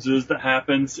Joneses that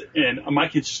happens, and my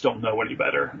kids just don't know any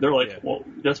better. They're like, well,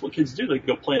 that's what kids do. They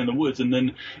go play in the woods, and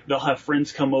then they'll have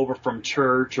friends come over from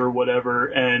church or whatever,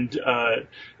 and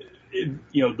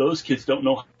those kids don't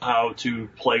know how to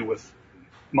play with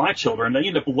my children. They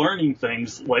end up learning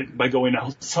things like by going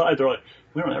outside. They're like,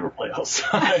 we don't ever play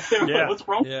outside. Yeah. What's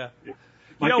wrong? Yeah.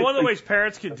 One of the ways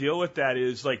parents can deal with that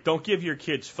is, like, don't give your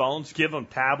kids phones, give them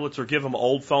tablets or give them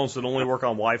old phones that only work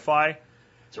on Wi-Fi.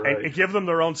 That's right. And give them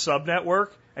their own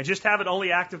sub-network and just have it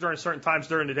only active during certain times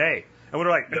during the day. And when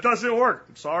they're like, it doesn't work,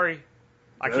 I'm sorry,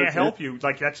 I can't help you.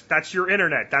 Like, that's your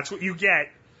internet. That's what you get.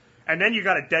 And then you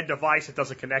got a dead device that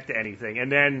doesn't connect to anything.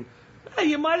 And then, hey,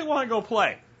 you might want to go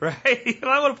play, right? And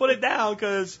I want to put it down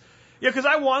because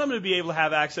I want them to be able to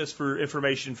have access for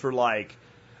information for, like,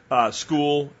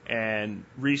 school and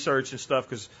research and stuff,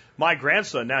 because my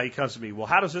grandson now, he comes to me, well,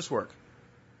 how does this work?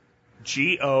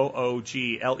 google.com.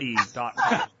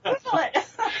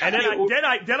 And then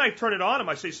I turn it on him.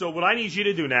 I say, so what I need you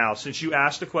to do now, since you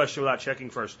asked the question without checking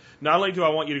first, not only do I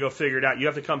want you to go figure it out, you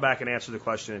have to come back and answer the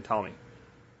question and tell me.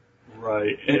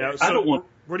 Right. So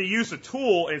we're to use the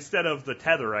tool instead of the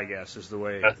tether, I guess, is the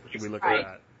way we look at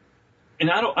that. And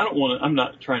I don't want to, I'm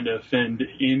not trying to offend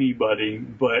anybody,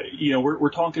 but, we're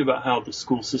talking about how the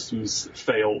school system's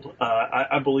failed.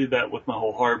 I believe that with my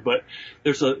whole heart, but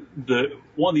there's one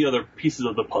of the other pieces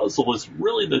of the puzzle is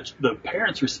really the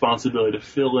parents' responsibility to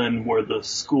fill in where the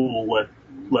school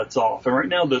lets off. And right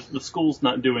now the school's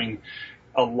not doing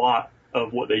a lot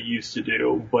of what they used to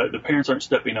do, but the parents aren't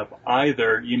stepping up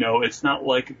either. It's not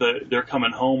like they're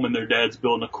coming home and their dad's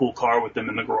building a cool car with them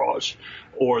in the garage,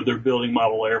 or they're building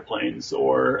model airplanes,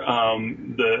 or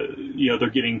they're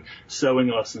getting sewing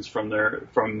lessons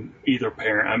from either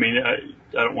parent. I mean, I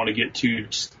don't want to get too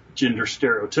gender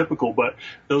stereotypical, but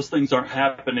those things aren't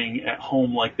happening at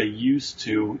home like they used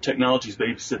to. Technology's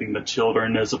babysitting the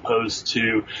children as opposed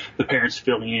to the parents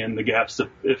filling in the gaps.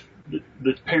 If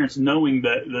the parents knowing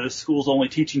that the school's only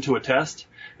teaching to a test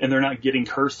and they're not getting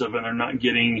cursive and they're not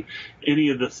getting any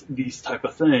of these type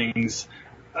of things,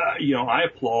 I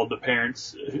applaud the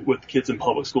parents with kids in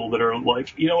public school that are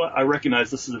like, you know what, I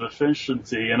recognize this is a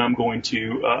deficiency and I'm going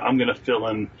to fill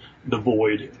in the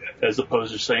void, as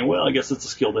opposed to saying, well, I guess it's a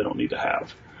skill they don't need to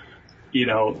have.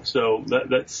 So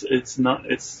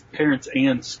it's parents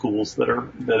and schools that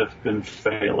have been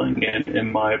failing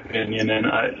in my opinion. And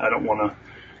I don't want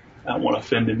to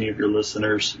offend any of your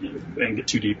listeners and get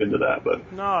too deep into that,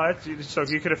 but no, so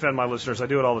you could offend my listeners. I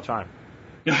do it all the time.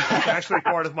 It's actually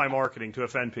part of my marketing to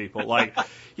offend people. Really,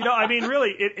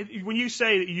 when you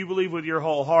say that you believe with your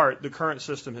whole heart the current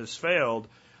system has failed,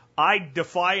 I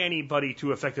defy anybody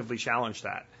to effectively challenge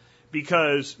that,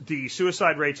 because the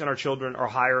suicide rates in our children are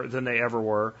higher than they ever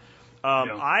were.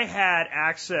 I had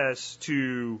access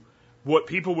to what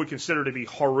people would consider to be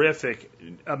horrific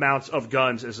amounts of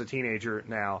guns as a teenager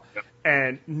now,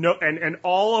 and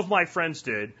all of my friends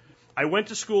did. I went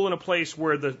to school in a place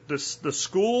where the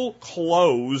school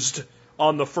closed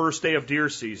on the first day of deer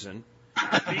season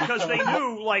because they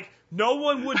knew, no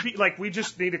one would be, we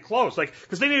just need to close.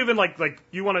 Because they didn't even,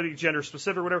 you want to be gender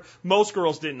specific or whatever, most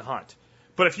girls didn't hunt.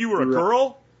 But if you were a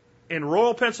girl in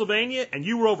rural Pennsylvania and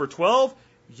you were over 12,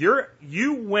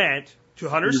 you went to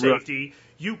hunter safety,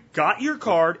 you got your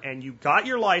card and you got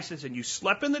your license and you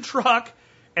slept in the truck.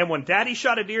 And when Daddy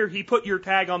shot a deer, he put your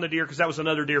tag on the deer because that was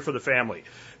another deer for the family.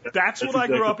 That's what I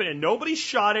grew up in. And nobody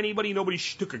shot anybody. Nobody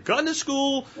took a gun to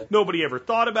school. Nobody ever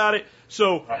thought about it.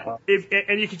 So,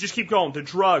 and you could just keep going. The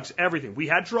drugs, everything. We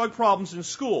had drug problems in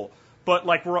school. But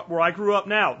where I grew up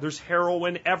now, there's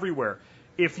heroin everywhere.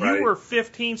 If you were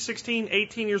 15, 16,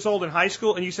 18 years old in high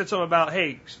school and you said something about,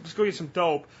 hey, let's go get some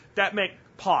dope, that meant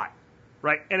pot,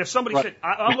 right? And if somebody said,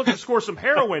 I'm looking to score some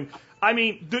heroin, I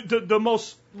mean, the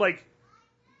most,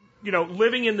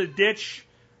 living in the ditch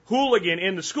hooligan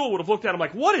in the school would have looked at him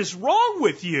like, what is wrong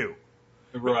with you?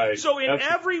 Right. So in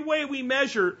every way we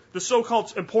measure the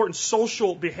so-called important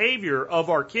social behavior of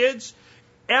our kids,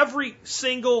 every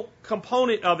single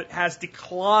component of it has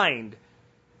declined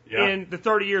in the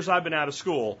 30 years I've been out of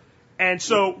school. And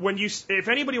so if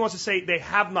anybody wants to say they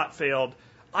have not failed,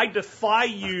 I defy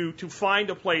you to find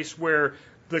a place where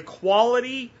the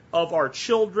quality of our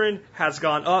children has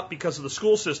gone up because of the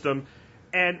school system.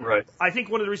 And I think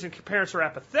one of the reasons parents are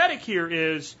apathetic here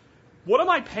is, what am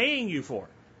I paying you for?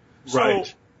 So,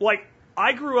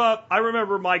 I grew up, I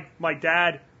remember my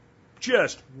dad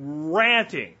just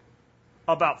ranting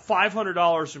about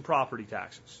 $500 in property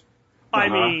taxes. I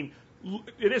mean,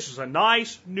 this is a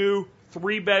nice, new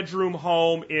 3-bedroom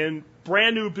home in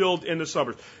brand new build in the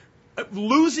suburbs.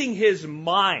 Losing his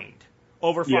mind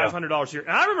over $500 a year.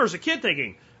 And I remember as a kid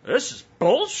thinking, this is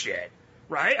bullshit.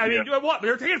 Right? I mean, what? They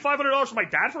were taking $500 from my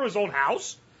dad for his own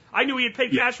house? I knew he had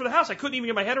paid cash for the house. I couldn't even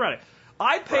get my head around it.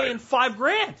 I'd pay in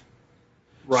 $5,000.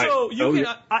 Right. So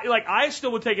I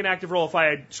still would take an active role if I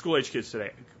had school-age kids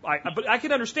today. But I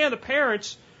can understand the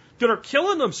parents that are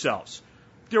killing themselves.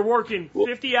 They're working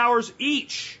 50 hours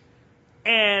each,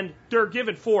 and they're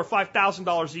given $4,000 or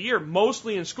 $5,000 a year,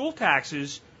 mostly in school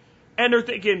taxes, and they're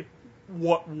thinking,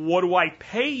 what do I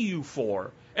pay you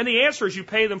for? And the answer is you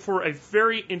pay them for a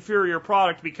very inferior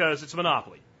product because it's a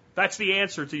monopoly. That's the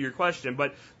answer to your question.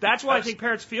 But that's why I think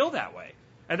parents feel that way.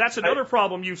 And that's another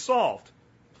problem you've solved.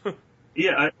 I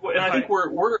think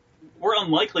we're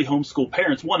unlikely homeschool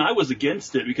parents. One, I was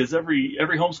against it because every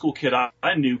homeschool kid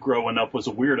I knew growing up was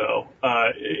a weirdo.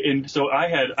 And so I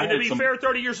had to be fair,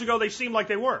 30 years ago, they seemed like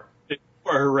they were.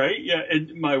 Right, yeah.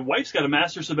 And my wife's got a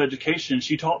master's of education.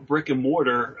 She taught brick and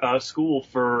mortar school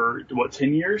for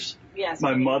 10 years. Yes.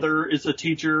 My mother is a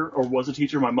teacher or was a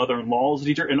teacher. My mother-in-law is a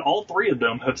teacher, and all three of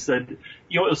them have said,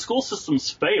 the school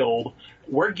system's failed.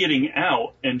 We're getting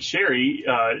out. And Sherry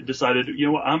decided,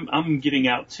 I'm getting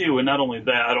out too. And not only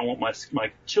that, I don't want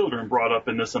my children brought up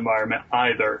in this environment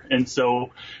either. And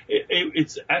so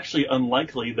it's actually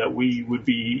unlikely that we would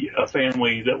be a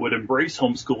family that would embrace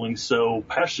homeschooling so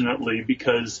passionately,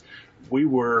 because we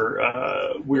were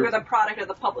the product of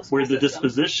the public school system. We're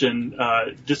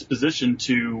the disposition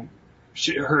to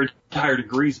her entire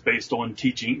degrees based on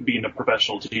teaching, being a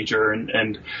professional teacher,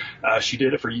 and she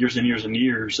did it for years and years and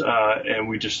years. And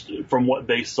we just, from what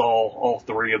they saw, all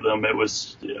three of them, it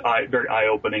was very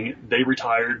eye-opening. They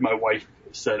retired. My wife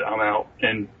said, I'm out,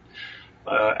 and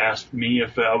asked me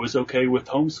if I was okay with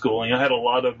homeschooling. I had a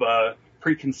lot of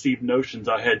preconceived notions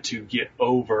I had to get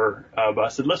over, but I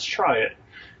said, let's try it.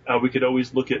 We could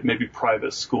always look at maybe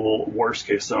private school, worst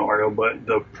case scenario, but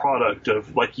the product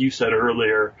of, like you said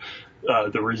earlier,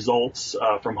 the results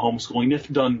from homeschooling, if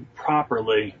done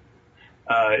properly,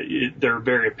 they're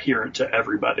very apparent to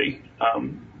everybody.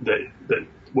 That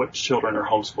what children are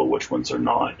homeschooled, which ones are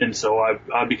not. And so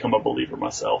I've become a believer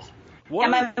myself.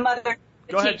 And my mother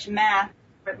teach math.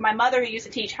 My mother, who used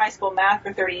to teach high school math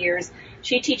for 30 years,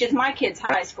 she teaches my kids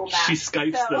high school math. She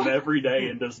Skypes them every day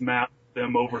and does math with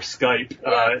them over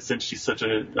Skype, since she's such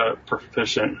a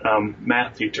proficient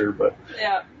math teacher. But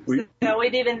we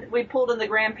pulled in the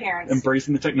grandparents.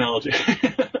 Embracing the technology.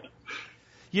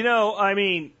 You know, I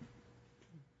mean,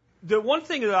 the one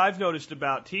thing that I've noticed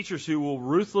about teachers who will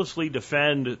ruthlessly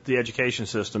defend the education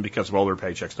system because, well, their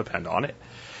paychecks depend on it,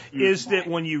 is that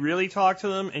when you really talk to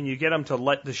them and you get them to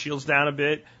let the shields down a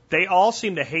bit, they all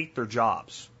seem to hate their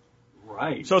jobs.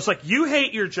 Right. So it's like you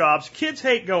hate your jobs, kids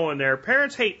hate going there,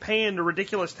 parents hate paying the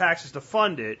ridiculous taxes to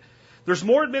fund it. There's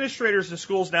more administrators in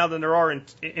schools now than there are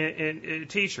in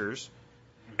teachers.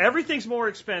 Everything's more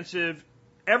expensive.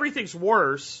 Everything's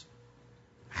worse.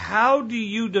 How do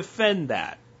you defend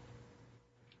that?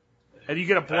 And you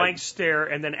get a blank stare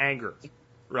and then anger.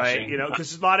 Right, you know,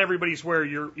 because not everybody's where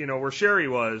where Sherry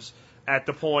was at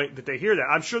the point that they hear that.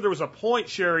 I'm sure there was a point,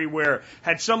 Sherry, where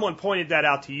had someone pointed that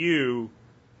out to you,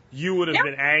 you would have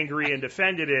been angry and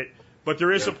defended it. But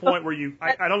there is a point where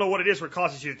I don't know what it is, where it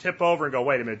causes you to tip over and go,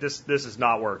 wait a minute, this is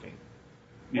not working.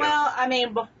 Yeah. Well, I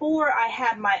mean, before I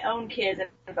had my own kids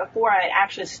and before I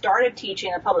actually started teaching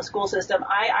in the public school system,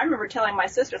 I remember telling my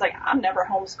sisters, like, I'm never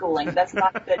homeschooling. That's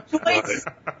not a good choice.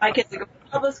 My kids are going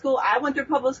to public school. I went through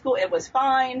public school. It was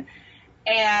fine.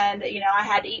 And, I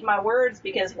had to eat my words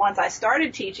because once I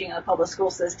started teaching in the public school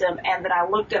system and then I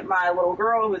looked at my little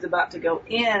girl who was about to go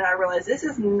in, I realized this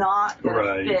is not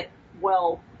going to fit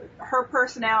well. Her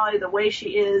personality, the way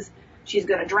she is, she's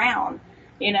going to drown.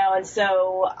 And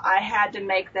so I had to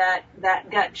make that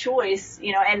gut choice,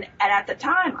 and at the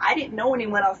time I didn't know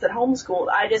anyone else that homeschooled.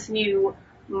 I just knew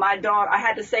my daughter. I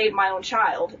had to save my own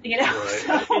child,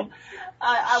 Right. So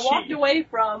I walked away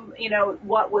from,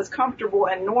 what was comfortable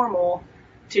and normal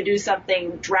to do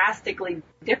something drastically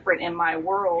different in my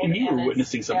world. And you were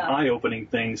witnessing some eye-opening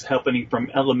things happening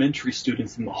from elementary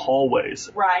students in the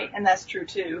hallways. Right, and that's true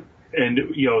too. And,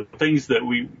 things that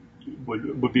we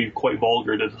would be quite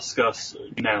vulgar to discuss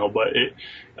now, but it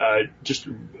just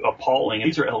appalling.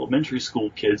 These are elementary school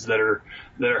kids that are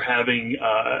having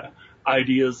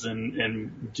ideas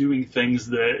and doing things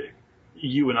that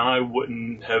you and I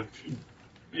wouldn't have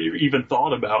even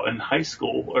thought about in high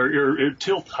school or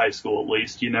till high school at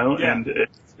least, and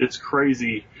it's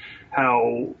crazy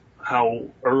how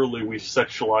early we've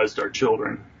sexualized our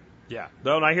children. Yeah.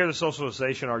 Though when I hear the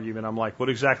socialization argument, I'm like, what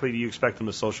exactly do you expect them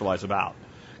to socialize about?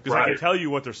 Because I can tell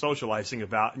you what they're socializing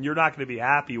about, and you're not going to be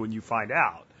happy when you find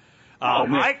out.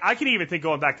 I can even think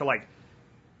going back to like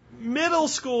middle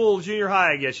school, junior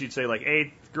high, I guess you'd say, like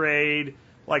 8th grade,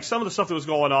 like some of the stuff that was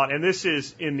going on, and this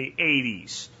is in the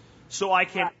 80s. So I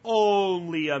can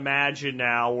only imagine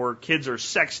now where kids are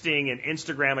sexting and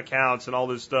Instagram accounts and all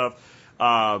this stuff,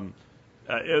 along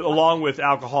with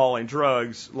alcohol and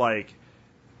drugs. Like,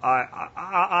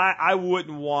 I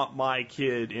wouldn't want my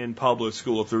kid in public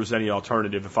school if there was any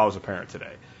alternative if I was a parent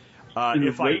today.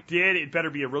 If I did, it better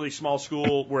be a really small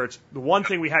school where it's the one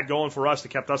thing we had going for us that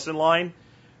kept us in line.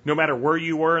 No matter where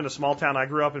you were in the small town I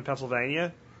grew up in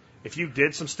Pennsylvania, if you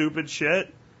did some stupid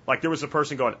shit, like there was a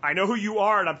person going, I know who you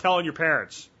are and I'm telling your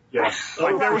parents. Yeah.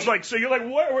 Like there was like, so you're like,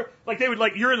 where? Like they would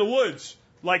like, you're in the woods.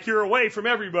 Like you're away from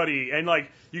everybody. And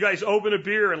like you guys open a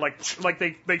beer and like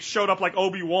they showed up like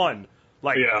Obi-Wan.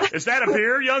 Like, is that a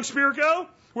beer, young Spirko?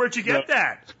 Where'd you get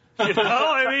that?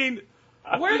 I mean,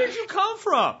 where did you come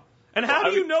from? And how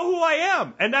do you know who I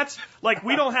am? And that's like,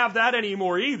 we don't have that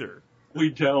anymore either. We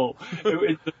don't.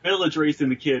 The village racing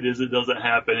the kid it doesn't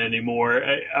happen anymore.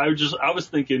 I was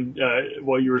thinking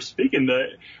while you were speaking that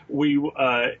we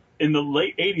in the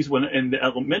late 80s when in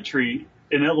elementary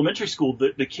school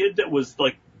the kid that was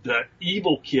like the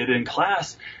evil kid in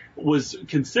class was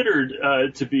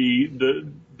considered to be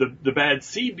the bad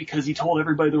seed because he told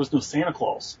everybody there was no Santa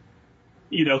Claus.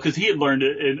 Because he had learned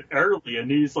it early,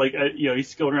 and he's like,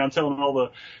 he's going around telling all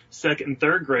the second and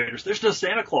third graders, "There's no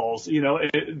Santa Claus."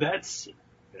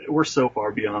 We're so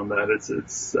far beyond that.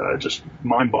 It's just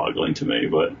mind-boggling to me.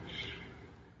 But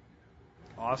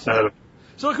awesome.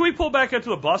 So can we pull back into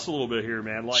the bus a little bit here,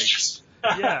 man? Like,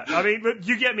 yeah, I mean, but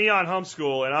you get me on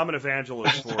homeschool, and I'm an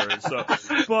evangelist for it. So,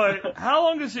 but how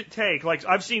long does it take? Like,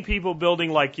 I've seen people building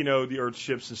like the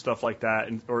earthships and stuff like that,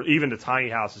 or even the tiny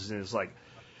houses, and it's like.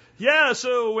 Yeah,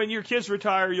 so when your kids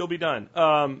retire, you'll be done.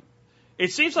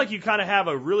 It seems like you kind of have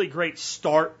a really great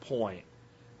start point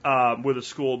with a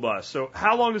school bus. So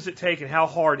how long does it take and how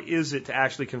hard is it to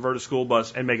actually convert a school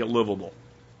bus and make it livable?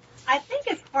 I think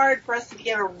it's hard for us to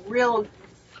get a real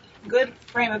good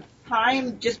frame of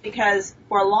time just because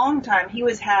for a long time he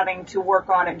was having to work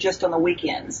on it just on the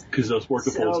weekends. Because I was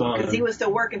working full time. Because he was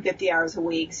still working 50 hours a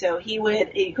week. So he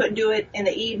couldn't do it in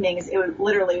the evenings. It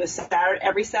was Saturday,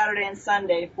 every Saturday and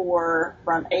Sunday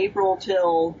from April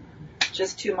till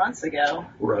just 2 months ago.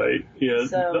 Right. Yeah.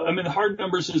 So, I mean, the hard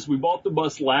numbers is we bought the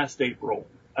bus last April,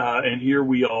 and here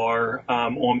we are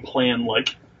on plan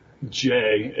like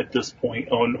J at this point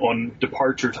on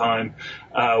departure time,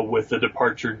 with a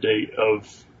departure date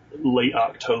of late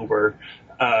October.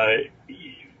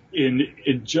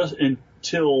 Just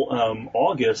until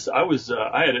August,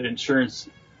 I had an insurance.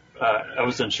 I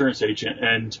was an insurance agent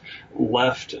and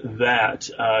left that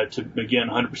to again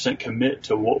 100% commit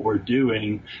to what we're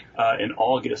doing in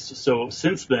August. So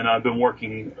since then, I've been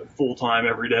working full time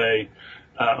every day,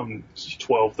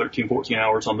 12, 13, 14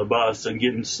 hours on the bus and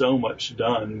getting so much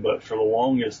done. But for the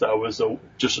longest, I was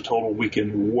just a total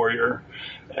weekend warrior.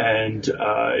 And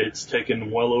it's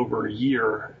taken well over a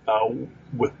year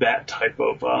with that type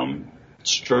of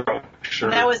structure.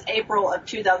 And that was April of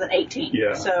 2018.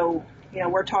 Yeah. So,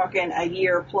 we're talking a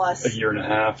year plus. A year and a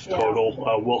half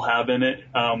total. We'll have in it.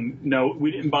 No,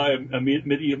 we didn't buy we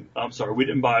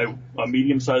didn't buy a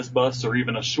medium-sized bus or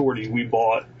even a shorty. We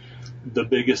bought the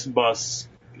biggest bus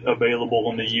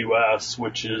available in the U.S.,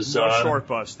 which is no short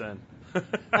bus then.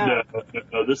 No.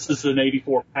 This is an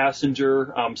 84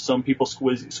 passenger. Some people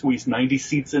squeeze 90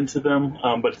 seats into them,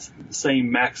 but it's the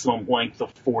same maximum length of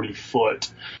 40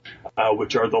 foot,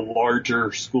 which are the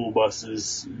larger school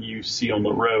buses you see on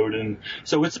the road. And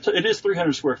so it is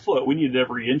 300 square foot. We needed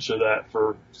every inch of that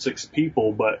for 6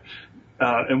 people, but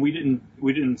and we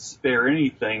didn't spare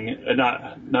anything,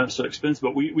 not so expensive,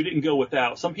 but we didn't go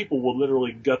without. Some people will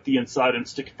literally gut the inside and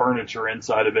stick furniture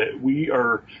inside of it. We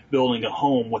are building a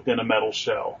home within a metal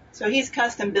shell. So he's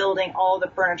custom building all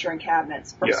the furniture and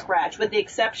cabinets from scratch, with the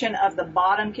exception of the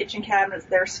bottom kitchen cabinets.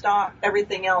 They're stock.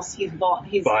 Everything else he's bought.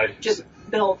 He's just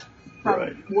built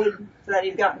from wood that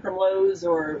he's gotten from Lowe's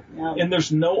or. And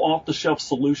there's no off-the-shelf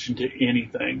solution to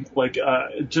anything. Like,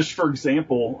 just for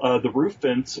example, the roof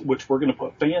vents, which we're going to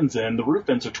put fans in, the roof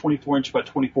vents are 24 inch by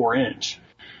 24 inch.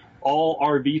 All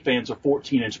RV fans are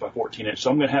 14 inch by 14 inch. So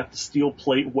I'm going to have to steel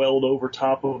plate weld over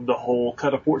top of the hole,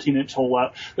 cut a 14 inch hole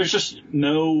out. There's just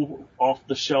no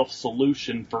off-the-shelf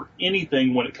solution for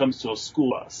anything when it comes to a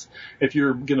school bus. If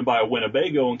you're going to buy a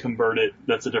Winnebago and convert it,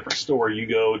 that's a different story. You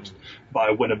go buy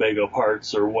Winnebago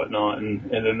parts or whatnot, and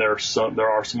then there are some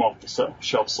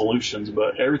off-the-shelf solutions,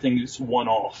 but everything is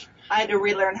one-off. I had to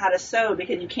relearn how to sew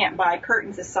because you can't buy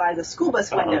curtains the size of school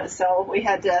bus windows. So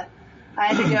I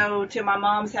had to go to my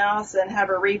mom's house and have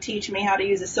her reteach me how to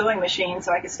use a sewing machine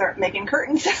so I could start making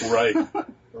curtains.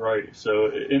 Right. So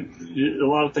a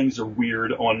lot of things are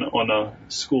weird on a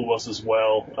school bus as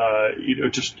well.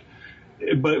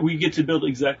 But we get to build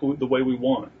exactly the way we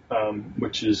want,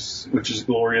 which is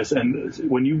glorious. And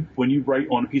when you write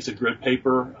on a piece of grid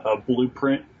paper a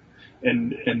blueprint,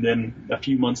 and then a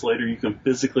few months later you can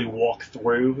physically walk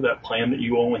through that plan that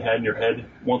you only had in your head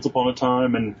once upon a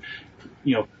time, and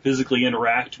physically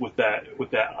interact with that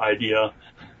idea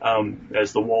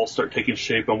as the walls start taking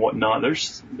shape and whatnot.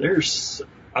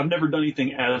 I've never done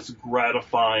anything as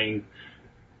gratifying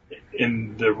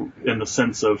in the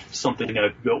sense of something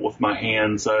I've built with my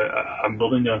hands. I'm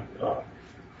building a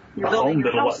home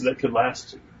that could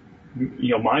last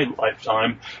my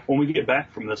lifetime. When we get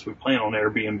back from this, we plan on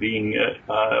Airbnb-ing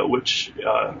it, which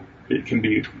it can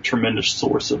be a tremendous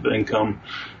source of income.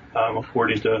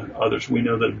 According to others we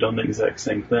know that have done the exact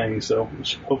same thing. So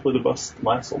hopefully the bus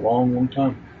lasts a long, long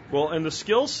time. Well, and the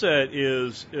skill set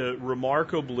is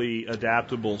remarkably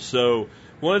adaptable. So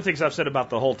one of the things I've said about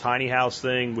the whole tiny house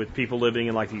thing with people living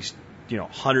in like these,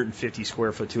 150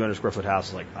 square foot, 200 square foot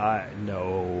houses, like,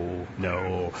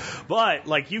 no. But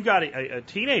like you've got a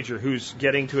teenager who's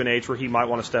getting to an age where he might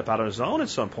want to step out on his own at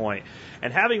some point,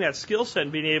 and having that skill set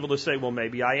and being able to say, well,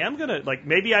 maybe I am going to,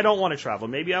 maybe I don't want to travel.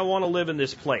 Maybe I want to live in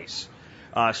this place.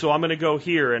 So I'm going to go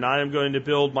here and I am going to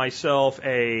build myself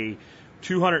a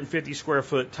 250 square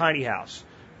foot tiny house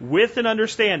with an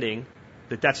understanding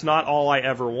that that's not all I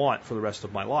ever want for the rest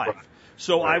of my life.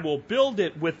 So I will build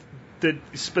it with the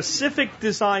specific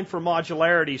design for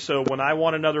modularity. So when I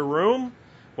want another room,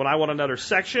 when I want another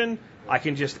section, I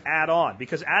can just add on.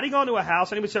 Because adding on to a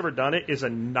house, anybody's ever done it, is a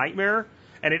nightmare.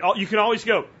 And you can always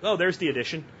go, oh, there's the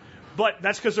addition. But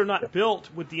that's because they're not built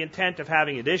with the intent of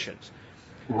having additions.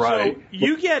 Right. So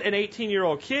you get an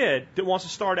 18-year-old kid that wants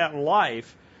to start out in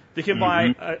life that can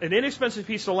buy an inexpensive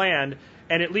piece of land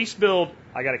and at least build,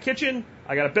 I got a kitchen,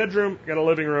 I got a bedroom, I got a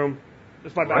living room,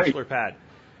 that's my bachelor pad.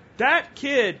 That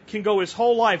kid can go his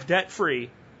whole life debt-free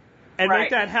and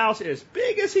make that house as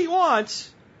big as he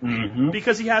wants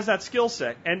because he has that skill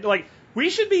set. And like, we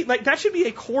should be like, that should be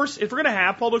a course. If we're going to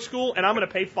have public school and I'm going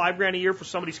to pay $5,000 a year for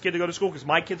somebody's kid to go to school because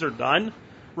my kids are done,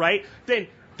 right? Then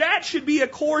that should be a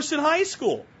course in high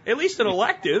school, at least an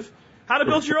elective, how to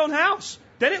build your own house.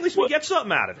 Then at least we get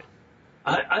something out of it.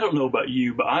 I don't know about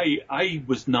you, but I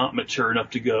was not mature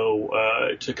enough to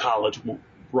go to college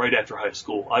right after high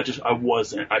school. I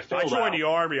wasn't. I failed out. I joined the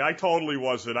Army. I totally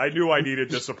wasn't. I knew I needed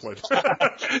discipline.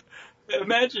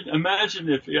 Imagine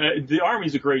if the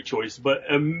Army's a great choice, but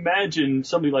imagine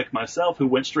somebody like myself who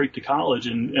went straight to college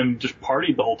and just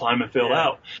partied the whole time and failed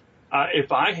out.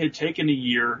 If I had taken a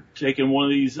year, taken one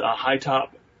of these high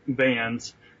top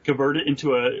vans, convert it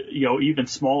into a, even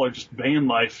smaller, just van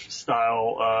life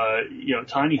style,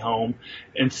 tiny home,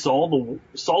 and saw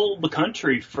the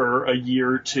country for a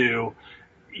year or two.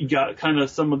 You got kind of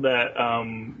some of that,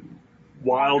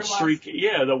 wild streak.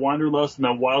 Yeah, the wanderlust and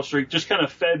that wild streak just kind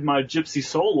of fed my gypsy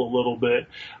soul a little bit.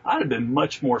 I'd have been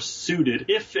much more suited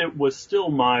if it was still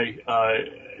my,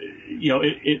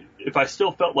 if I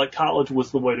still felt like college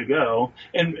was the way to go,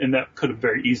 and that could have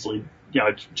very easily,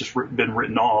 just been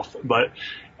written off. But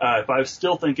if I was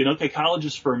still thinking, okay, college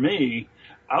is for me,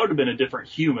 I would have been a different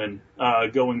human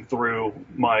going through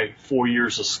my 4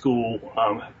 years of school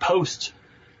post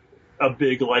a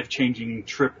big life-changing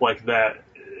trip like that,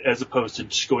 as opposed to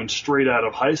just going straight out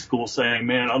of high school saying,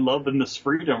 man, I'm loving this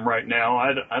freedom right now.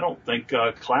 I don't think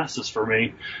class is for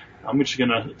me. I'm just going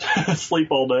to sleep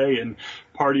all day and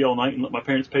party all night and let my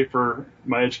parents pay for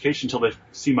my education until they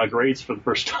see my grades for the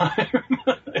first time.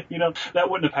 That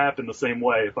wouldn't have happened the same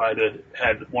way if I'd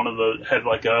had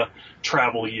like a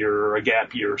travel year or a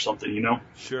gap year or something,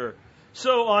 Sure.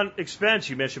 So on expense,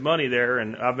 you mentioned money there,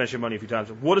 and I've mentioned money a few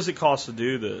times. What does it cost to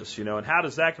do this, and how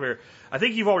does that compare? I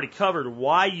think you've already covered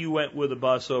why you went with a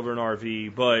bus over an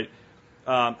RV, but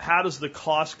how does the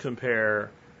cost compare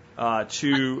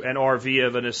to an RV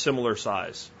of a similar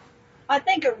size? I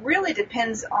think it really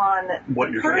depends on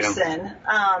the person.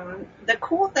 The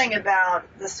cool thing about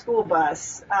the school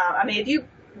bus, if you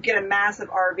get a massive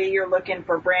RV, you're looking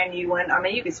for a brand new one.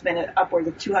 You could spend it upwards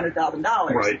of $200,000.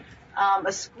 Right.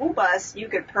 A school bus you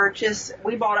could purchase.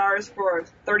 We bought ours for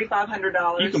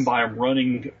 $3,500. You can buy them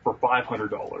running for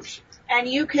 $500. And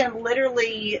you can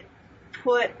literally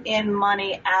put in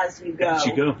money as you go. As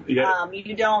you go, yeah.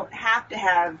 You don't have to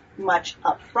have much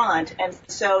up front. And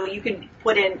so you can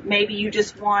put in, maybe you're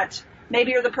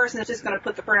the person that's just going to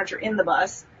put the furniture in the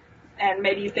bus. And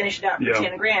maybe you finish it out for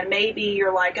 $10,000. Maybe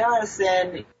you're like us,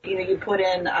 and you put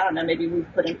in, I don't know, maybe we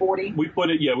put in 40.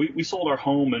 We sold our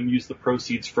home and used the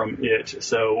proceeds from it.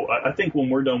 So I think when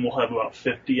we're done, we'll have about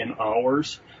 50 in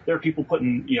ours. There are people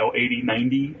putting 80,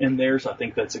 90 in theirs. I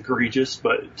think that's egregious,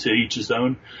 but to each his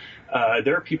own.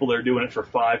 There are people that are doing it for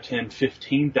 $5,000,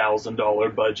 $10,000,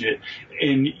 $15,000 budget,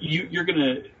 and you're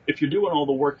gonna, if you're doing all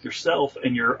the work yourself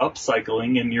and you're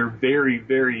upcycling and you're very,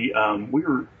 very,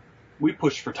 we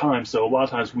push for time, so a lot of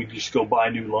times we just go buy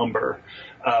new lumber.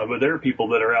 But there are people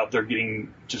that are out there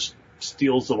getting just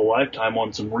steals of a lifetime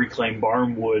on some reclaimed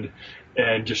barn wood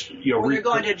and just, you're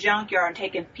going to a junkyard and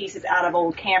taking pieces out of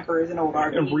old campers and old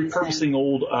RVs. And repurposing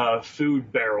old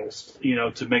food barrels,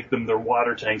 to make them their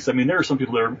water tanks. There are some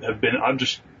people that have been, I've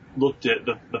just looked at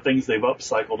the things they've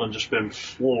upcycled and just been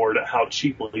floored at how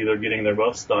cheaply they're getting their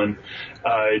bus done.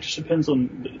 It just depends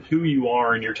on who you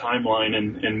are and your timeline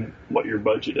and what your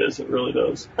budget is. It really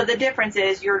does. But the difference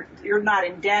is you're not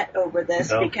in debt over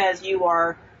this because you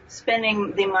are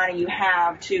spending the money you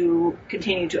have to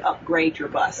continue to upgrade your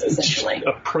bus, essentially.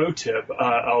 A pro tip,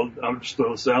 I'll just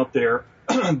throw this out there.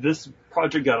 This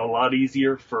project got a lot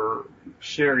easier for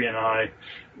Sherry and I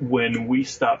when we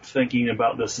stopped thinking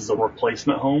about this as a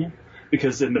replacement home,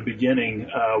 because in the beginning,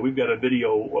 we've got a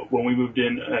video when we moved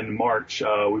in March,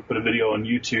 we put a video on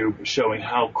YouTube showing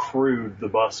how crude the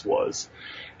bus was.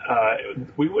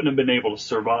 We wouldn't have been able to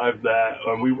survive that,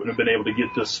 or we wouldn't have been able to get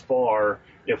this far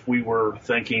if we were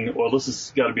thinking, well, this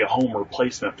has got to be a home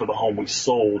replacement for the home we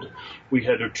sold. We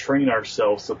had to train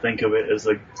ourselves to think of it as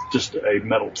just a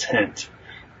metal tent.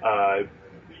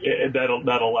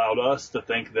 That allowed us to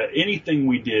think that anything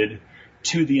we did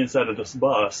to the inside of this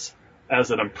bus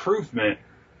as an improvement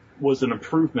was an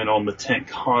improvement on the tent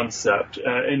concept.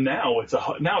 And now it's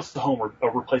a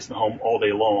replacement home all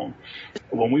day long.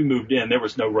 When we moved in, there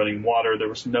was no running water, there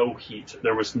was no heat,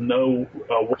 there was no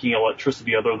working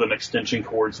electricity other than extension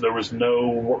cords, there was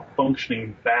no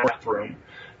functioning bathroom.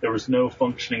 There was no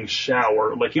functioning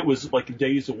shower. It was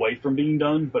days away from being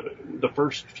done, but the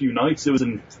first few nights it was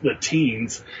in the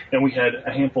teens, and we had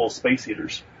a handful of space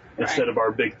heaters instead of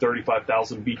our big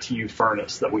 35,000 BTU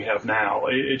furnace that we have now.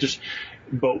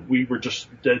 But we were just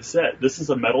dead set. This is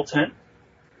a metal tent.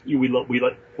 we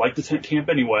like the tent camp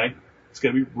anyway. It's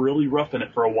going to be really rough in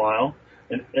it for a while,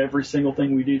 and every single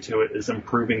thing we do to it is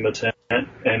improving the tent.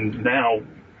 And now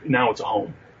it's a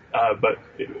home. But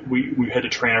we had to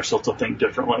train ourselves to think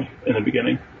differently in the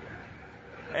beginning.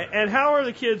 And how are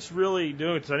the kids really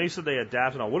doing? Because I know you said they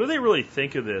adapt and all. What do they really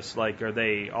think of this? Like, are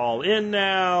they all in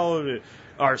now?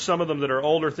 Are some of them that are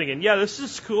older thinking, yeah, this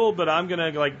is cool, but I'm going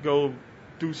to like go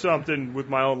do something with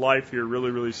my own life here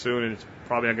really, really soon, and it's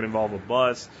probably not going to involve a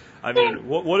bus? I mean,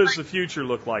 what does the future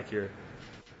look like here?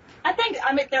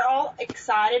 I mean, they're all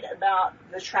excited about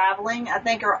the traveling. I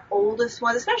think our oldest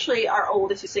one, especially our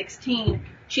oldest, who's 16,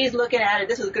 she's looking at it.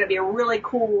 This is going to be a really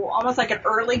cool, almost like an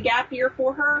early gap year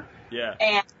for her.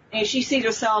 Yeah. And she sees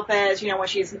herself as, when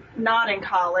she's not in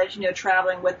college,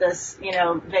 traveling with us,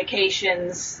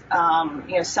 vacations,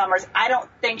 summers. I don't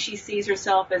think she sees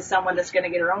herself as someone that's going to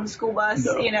get her own school bus,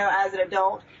 No. As an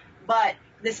adult. But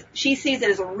she sees it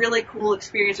as a really cool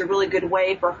experience, a really good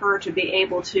way for her to be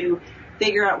able to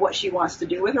figure out what she wants to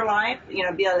do with her life, be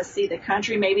able to see the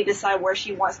country, maybe decide where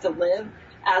she wants to live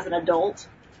as an adult.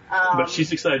 But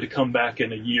she's excited to come back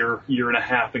in a year and a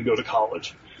half and go to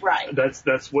college. Right.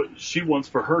 That's what she wants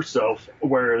for herself,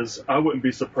 whereas I wouldn't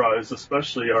be surprised,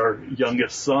 especially our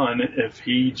youngest son, if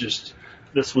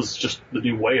this was just the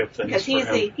new way of things. Because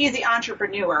he's the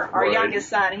entrepreneur, our Right. youngest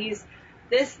son.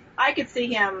 I could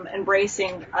see him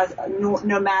embracing a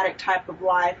nomadic type of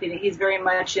life. He's very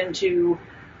much into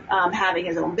having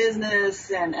his own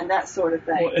business and that sort of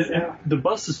thing. Well, the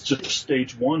bus is just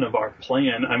stage one of our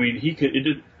plan. I mean,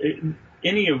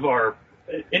 any of our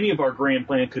grand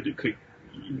plan could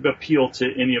appeal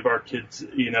to any of our kids.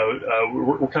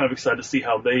 We're kind of excited to see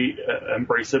how they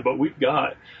embrace it. But we've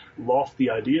got lofty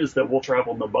ideas that we'll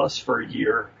travel in the bus for a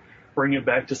year, bring it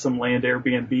back to some land,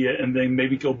 Airbnb it, and then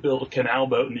maybe go build a canal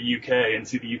boat in the UK and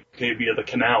see the UK via the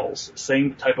canals.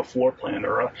 Same type of floor plan,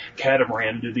 or a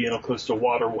catamaran to the Intercoastal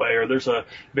Waterway, or there's a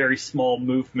very small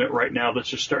movement right now that's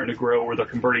just starting to grow where they're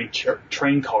converting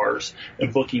train cars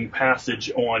and booking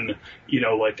passage on,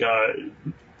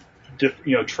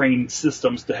 train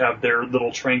systems to have their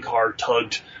little train car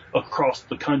tugged across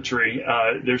the country.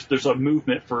 There's a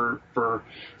movement for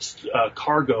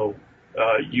cargo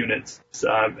units,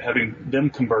 having them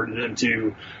converted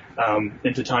into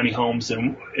tiny homes,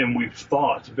 and we've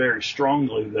thought very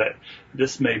strongly that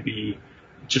this may be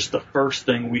just the first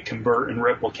thing we convert and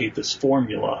replicate this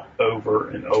formula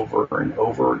over and over and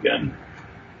over again.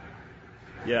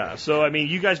 Yeah, so I mean,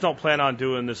 you guys don't plan on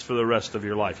doing this for the rest of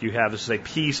your life. You have this as a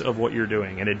piece of what you're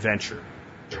doing, an adventure.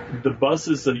 The bus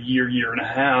is a year and a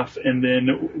half, and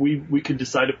then we could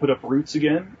decide to put up roots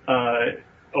again,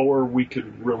 or we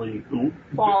could really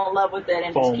fall in love with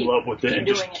it and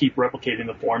just keep replicating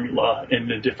the formula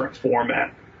in a different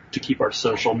format to keep our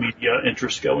social media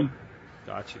interest going.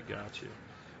 Got you.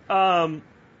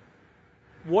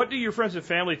 What do your friends and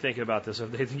family think about this?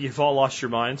 Have they think you've all lost your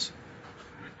minds?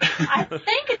 I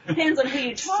think it depends on who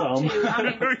you talk to. I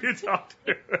mean, Who you talk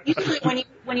to? usually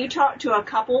when you talk to a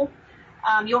couple,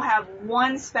 you'll have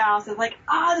one spouse that's like,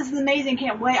 this is amazing,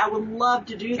 can't wait, I would love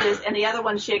to do this, and the other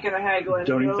one's shaking their head going,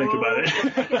 don't even think about it.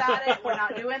 Don't think about it, we're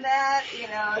not doing that,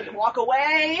 walk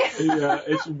away. Yeah,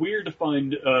 it's weird to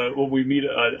find, when we meet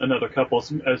another couple,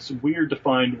 it's weird to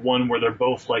find one where they're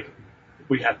both like,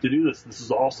 we have to do this is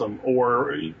awesome,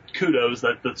 or kudos,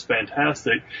 that's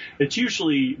fantastic. It's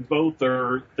usually both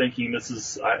are thinking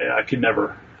I could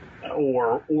never,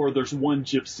 or there's one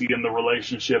gypsy in the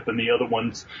relationship and the other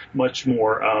one's much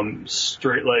more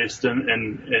straight-laced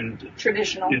and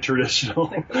traditional. But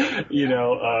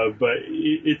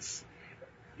it's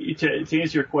to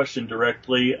answer your question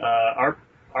directly, our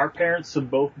parents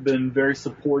have both been very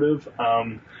supportive.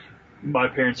 My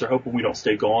parents are hoping we don't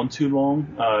stay gone too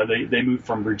long. They moved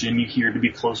from Virginia here to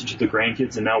be closer to the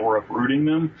grandkids, and now we're uprooting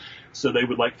them. So they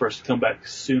would like for us to come back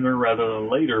sooner rather than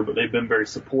later, but they've been very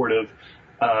supportive.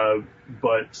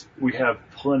 But we have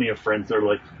plenty of friends that are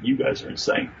like, you guys are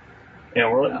insane.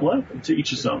 And we're like, well, to each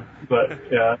his own. But,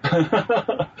 yeah.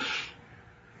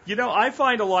 I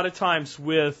find a lot of times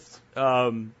with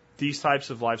these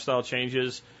types of lifestyle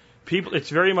changes,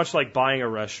 it's very much like buying a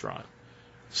restaurant.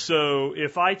 So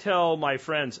if I tell my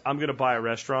friends I'm going to buy a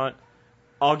restaurant,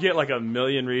 I'll get like a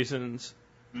million reasons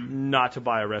not to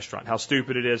buy a restaurant. How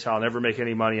stupid it is, how I'll never make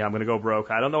any money, I'm going to go broke.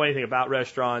 I don't know anything about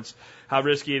restaurants, how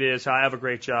risky it is, how I have a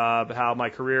great job, how my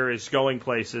career is going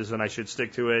places and I should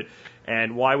stick to it.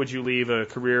 And why would you leave a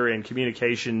career in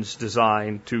communications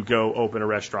design to go open a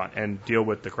restaurant and deal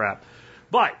with the crap?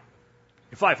 But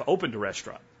if I've opened a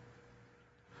restaurant,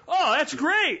 oh, that's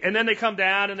great. And then they come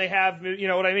down and they have, you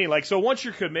know what I mean? Like, so once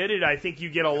you're committed, I think you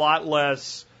get a lot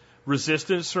less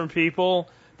resistance from people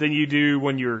than you do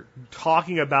when you're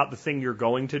talking about the thing you're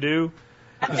going to do.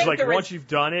 It's like once you've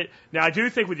done it. Now, I do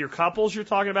think with your couples you're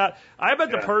talking about, I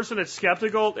bet the person that's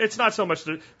skeptical, it's not so much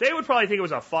they would probably think it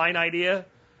was a fine idea.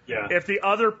 Yeah. If the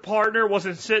other partner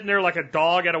wasn't sitting there like a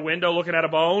dog at a window looking at a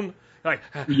bone, like,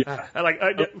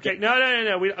 okay,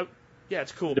 no. Yeah,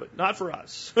 it's cool, but not for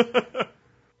us.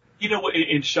 You know,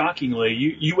 and shockingly,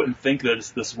 you wouldn't think that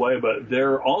it's this way, but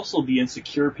there are also the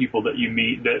insecure people that you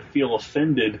meet that feel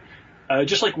offended.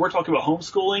 Just like we're talking about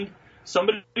homeschooling,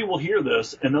 somebody will hear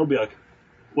this and they'll be like,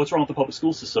 what's wrong with the public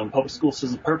school system? Public school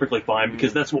system is perfectly fine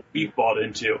because that's what we've bought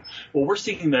into. Well, we're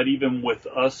seeing that even with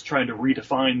us trying to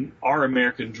redefine our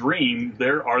American dream,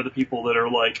 there are the people that are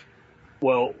like,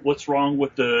 well, what's wrong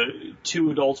with the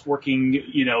two adults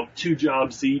working, 2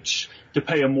 jobs each to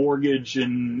pay a mortgage?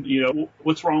 And,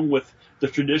 what's wrong with the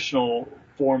traditional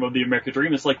form of the American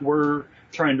dream? It's like we're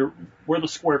the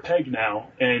square peg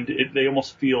now, and they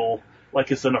almost feel like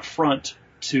it's an affront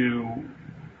to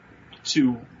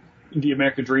the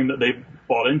American dream that they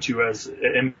bought into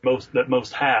that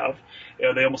most have.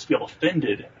 They almost feel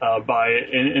offended by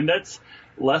it. And that's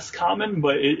less common,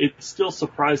 but it still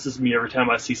surprises me every time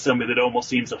I see somebody that almost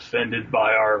seems offended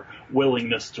by our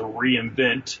willingness to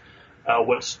reinvent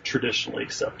what's traditionally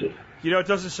accepted. It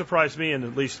doesn't surprise me in the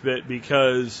least bit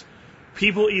because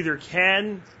people either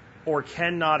can or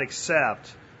cannot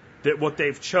accept that what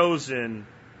they've chosen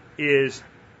is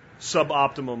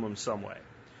suboptimum in some way.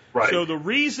 Right. So the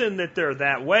reason that they're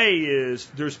that way is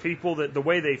there's people that the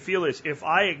way they feel is if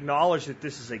I acknowledge that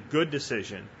this is a good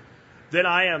decision, then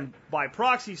I am by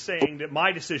proxy saying that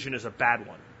my decision is a bad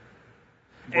one.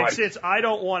 And right. Since I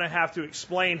don't want to have to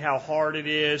explain how hard it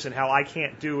is and how I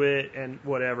can't do it and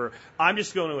whatever, I'm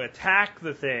just going to attack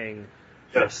the thing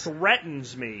that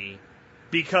threatens me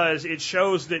because it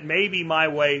shows that maybe my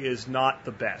way is not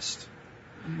the best.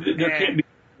 There can't be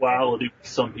duality with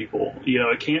some people.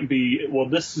 It can't be, well,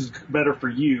 this is better for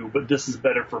you, but this is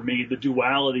better for me. The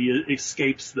duality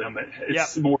escapes them.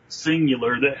 It's more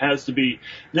singular. That has to be,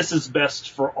 this is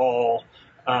best for all,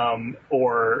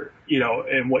 or,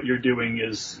 and what you're doing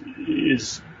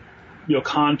is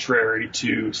contrary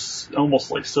to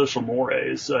almost like social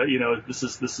mores. This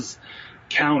is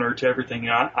counter to everything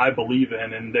I believe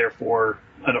in, and therefore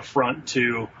an affront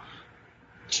to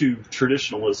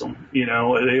traditionalism.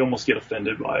 They almost get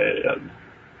offended by it,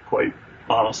 quite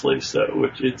honestly. So,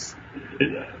 I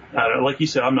don't know, like you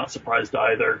said, I'm not surprised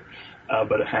either,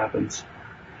 but it happens.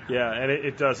 Yeah, and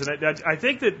it does. And I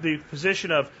think that the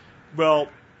position of, well,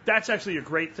 that's actually a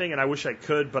great thing, and I wish I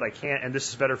could, but I can't, and this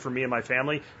is better for me and my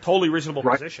family, totally reasonable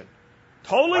position.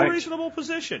 Totally reasonable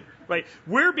position, right?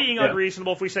 We're being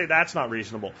unreasonable if we say that's not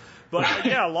reasonable. But,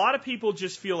 a lot of people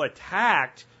just feel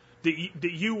attacked that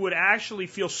you would actually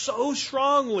feel so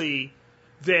strongly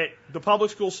that the public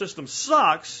school system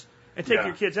sucks and take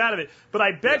your kids out of it. But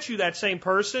I bet you that same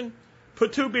person,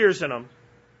 put 2 beers in them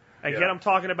and get them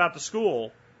talking about the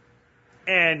school,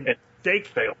 and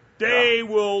they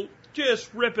will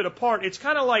just rip it apart. It's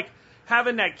kind of like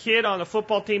having that kid on the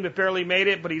football team that barely made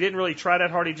it, but he didn't really try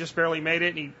that hard. He just barely made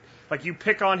it. And you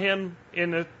pick on him in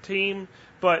the team,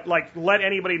 but let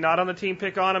anybody not on the team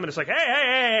pick on him. And it's like,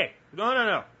 hey,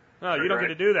 no, you don't get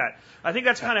to do that. I think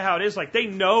that's kind of how it is. Like, they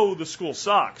know the school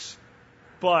sucks,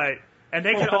 and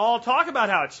they can all talk about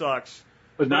how it sucks.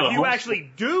 But if you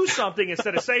actually do something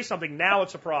instead of say something, now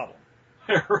it's a problem.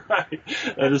 Right.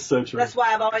 That is so true. That's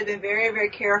why I've always been very, very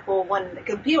careful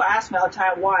because people ask me all the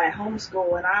time why I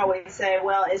homeschool, and I always say,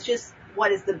 well, it's just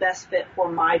what is the best fit for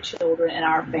my children and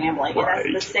our family. Right.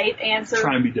 And that's the safe answer.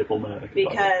 Try and be diplomatic.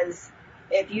 Because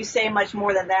if you say much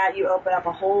more than that, you open up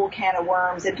a whole can of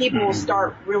worms, and people will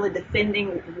start really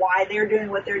defending why they're doing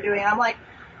what they're doing. I'm like,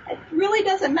 it really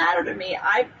doesn't matter to me.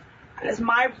 It's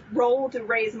my role to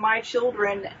raise my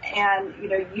children, and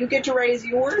you get to raise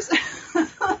yours.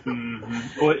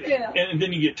 Well, and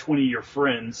then you get 20 of your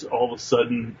friends all of a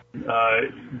sudden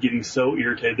getting so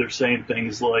irritated. They're saying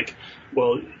things like,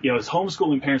 well, it's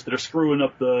homeschooling parents that are screwing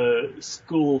up the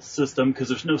school system because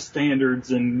there's no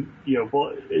standards, and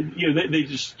they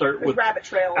just start with rabbit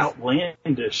trails,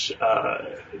 outlandish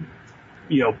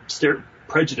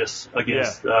prejudice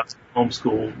against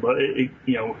homeschool. But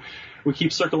we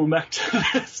keep circling back to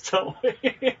this, don't we?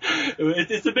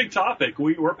 It's a big topic.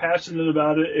 We're passionate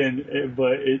about it,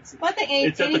 but it's at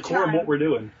the core of what we're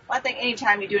doing. Well, I think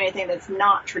anytime you do anything that's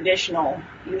not traditional,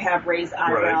 you have raised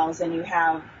eyebrows, and you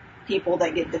have people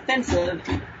that get defensive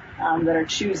that are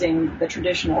choosing the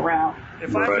traditional route.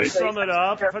 If I have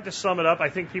to sum it up, I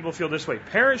think people feel this way.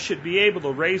 Parents should be able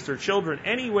to raise their children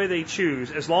any way they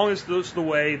choose, as long as that's the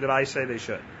way that I say they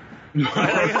should.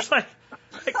 It's like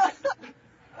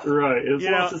right.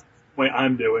 way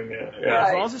I'm doing it. Yeah. Right.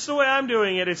 As long as it's the way I'm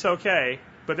doing it, it's okay.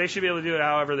 But they should be able to do it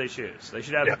however they choose. They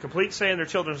should have a complete say in their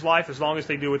children's life as long as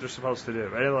they do what they're supposed to do.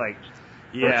 Right? Like,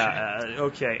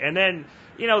 okay. And then,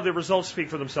 the results speak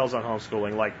for themselves on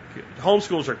homeschooling. Like,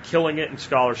 homeschools are killing it in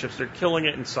scholarships. They're killing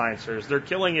it in science fairs. They're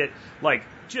killing it, like,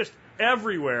 just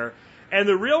everywhere. And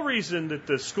the real reason that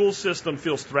the school system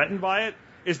feels threatened by it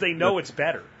is they know it's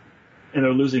better. And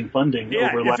they're losing funding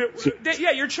over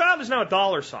your child is now a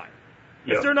dollar sign.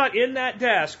 Yep. If they're not in that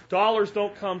desk, dollars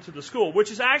don't come to the school, which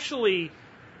is actually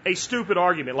a stupid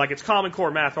argument, like it's Common Core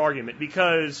math argument,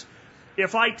 because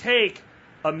if I take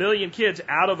 1 million kids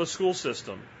out of a school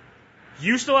system,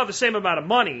 you still have the same amount of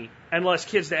money and less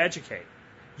kids to educate.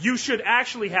 You should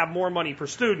actually have more money per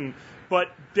student, but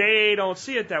they don't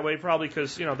see it that way, probably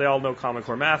because, they all know Common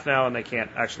Core math now and they can't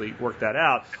actually work that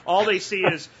out. All they see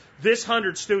is this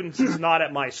 100 students is not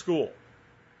at my school.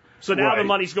 So now the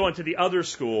money's going to the other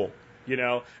school,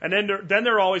 and then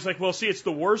they're always like, well, see, it's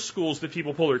the worst schools that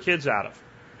people pull their kids out of.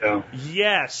 Yeah.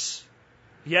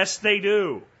 Yes, they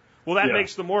do. Well, that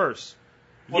makes them worse.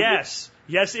 Well, yes,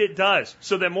 it does.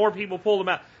 So then more people pull them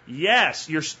out. Yes,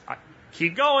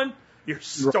 keep going. You're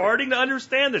starting to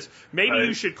understand this. Maybe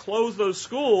you should close those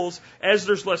schools as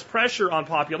there's less pressure on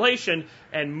population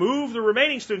and move the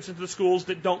remaining students into the schools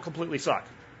that don't completely suck.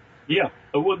 Yeah,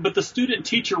 but the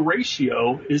student-teacher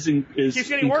ratio keeps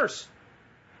getting worse.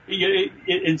 Yeah,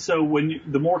 and so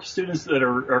the more students that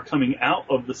are coming out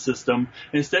of the system,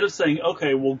 instead of saying,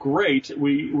 okay, well, great,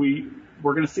 we're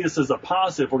going to see this as a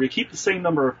positive, we're going to keep the same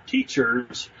number of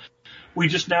teachers, we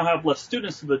just now have less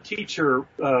students, so the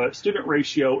teacher-student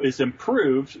ratio is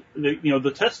improved.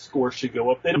 The test scores should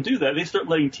go up. They don't do that. They start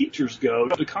letting teachers go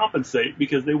to compensate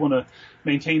because they want to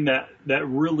maintain that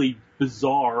really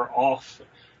bizarre off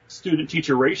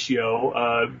student-teacher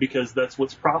ratio because that's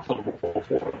what's profitable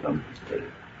for them.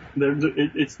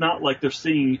 It's not like they're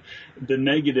seeing the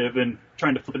negative and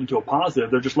trying to flip it into a positive.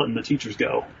 They're just letting the teachers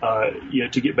go,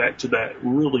 to get back to that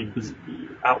really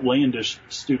outlandish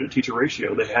student-teacher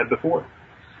ratio they had before.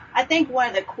 I think one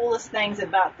of the coolest things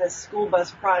about this school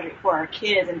bus project for our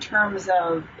kids in terms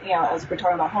of, as we're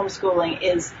talking about homeschooling,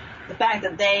 is the fact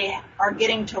that they are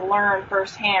getting to learn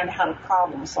firsthand how to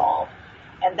problem solve.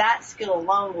 And that skill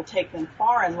alone will take them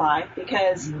far in life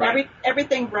because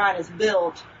everything Brian has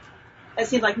built, it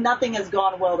seems like nothing has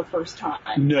gone well the first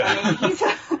time. No.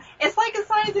 It's like a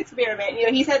science experiment.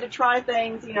 He's had to try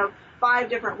things, 5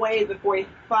 different ways before he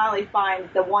finally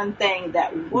finds the one thing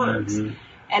that works. Mm-hmm.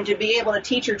 And to be able to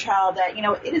teach your child that,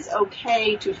 it is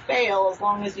okay to fail as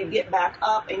long as you get back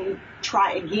up and you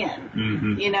try again.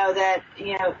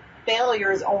 Mm-hmm.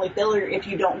 Failure is only failure if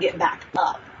you don't get back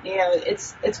up.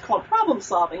 It's called problem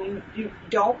solving. You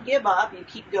don't give up. You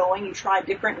keep going. You try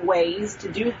different ways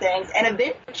to do things, and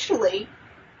eventually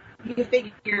you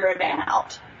figure it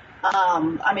out.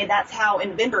 That's how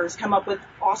inventors come up with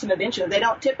awesome inventions. They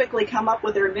don't typically come up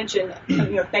with their invention,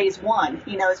 phase 1.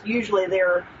 It's usually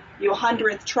their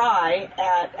 100th try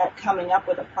at coming up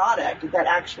with a product that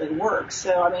actually works.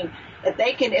 So,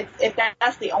 if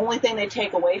that's the only thing they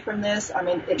take away from this,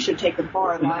 it should take them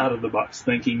far in life. Out of the box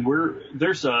thinking.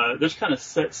 There's kind of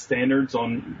set standards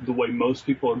on the way most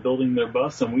people are building their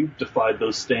bus, and we've defied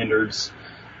those standards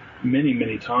many,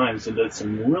 many times and did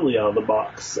some really out of the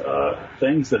box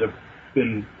things that have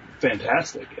been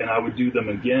fantastic, and I would do them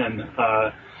again.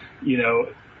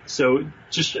 So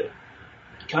just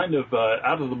kind of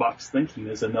out of the box thinking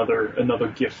is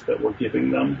another gift that we're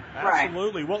giving them.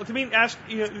 Absolutely. Well,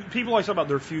 people always talk about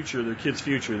their future, their kids'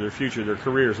 future, their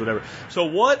careers, whatever. So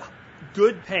what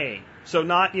good paying? So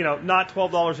not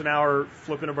 $12 an hour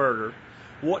flipping a burger.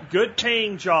 What good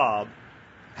paying job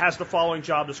has the following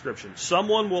job description?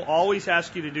 Someone will always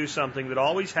ask you to do something that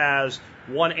always has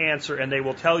one answer, and they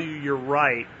will tell you you're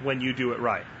right when you do it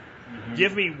right. Mm-hmm.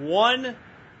 Give me one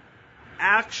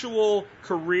actual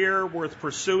career worth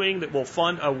pursuing that will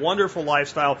fund a wonderful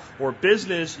lifestyle or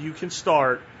business you can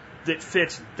start that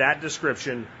fits that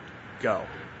description. Go.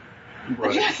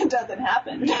 Right. It doesn't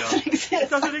happen. It doesn't exist. It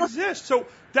doesn't exist. So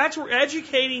that's where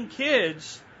educating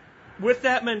kids with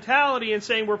that mentality and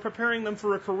saying we're preparing them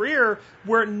for a career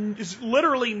where is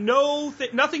literally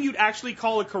nothing you'd actually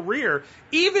call a career.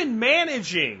 Even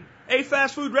managing a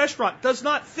fast food restaurant does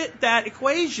not fit that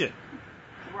equation.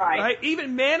 Right.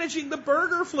 Even managing the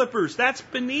burger flippers, that's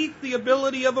beneath the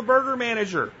ability of a burger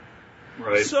manager.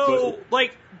 Right. So,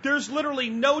 there's literally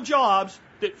no jobs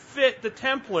that fit the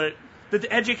template that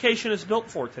the education is built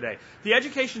for today. The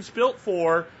education's built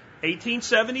for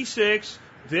 1876,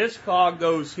 this cog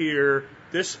goes here,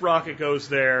 this sprocket goes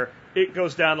there, it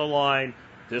goes down the line,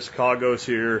 this cog goes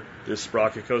here, this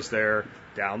sprocket goes there,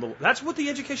 down the line. That's what the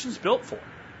education's built for.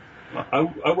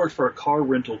 I worked for a car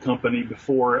rental company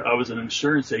before I was an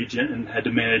insurance agent and had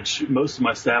to manage, most of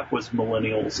my staff was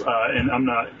millennials. And I'm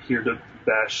not here to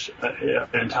bash an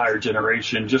entire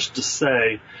generation, just to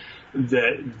say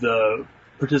that the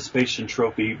participation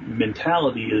trophy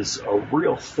mentality is a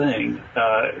real thing.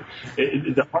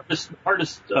 The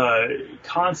hardest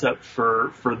concept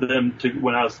for them to,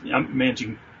 when I'm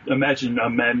managing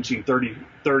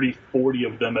 30, 40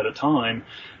 of them at a time,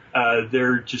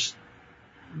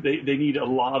 they need a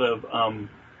lot of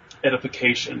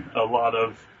edification, a lot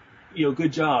of,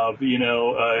 good job,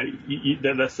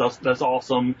 that's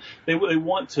awesome. They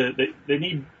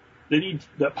need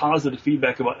that positive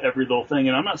feedback about every little thing.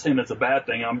 And I'm not saying that's a bad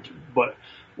thing. But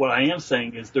what I am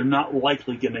saying is they're not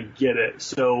likely going to get it.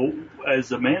 So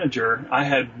as a manager, I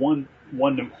had one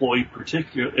employee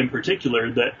in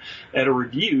particular that at her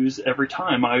reviews, every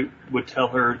time I would tell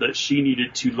her that she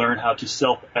needed to learn how to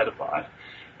self-edify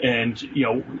and,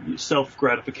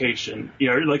 self-gratification,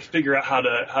 like figure out how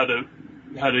to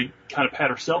kind of pat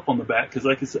herself on the back. Cause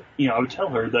like I said, I would tell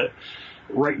her that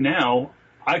right now,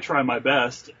 I try my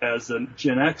best as a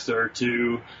Gen Xer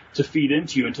to feed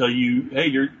into you and tell you, hey,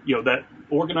 you're, that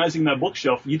organizing that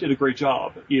bookshelf, you did a great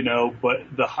job, but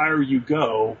the higher you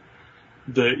go,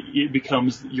 it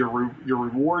becomes your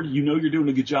reward. You're doing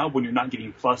a good job when you're not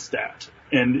getting fussed at.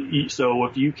 And so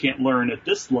if you can't learn at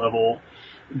this level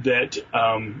that,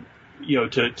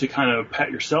 to kind of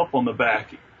pat yourself on the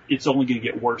back, it's only going to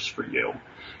get worse for you.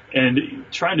 And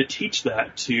trying to teach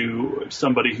that to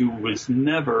somebody who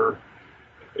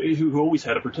always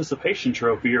had a participation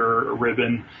trophy or a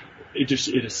ribbon, it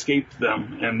escaped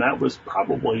them. And that was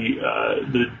probably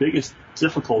the biggest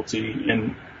difficulty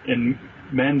in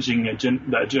managing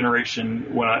that generation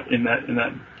in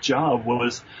that job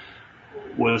was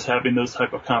having those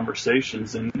type of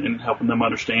conversations and helping them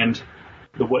understand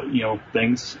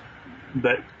things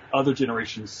that other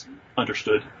generations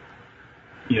understood,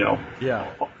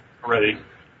 already.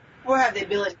 Or have the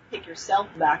ability to pick yourself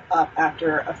back up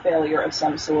after a failure of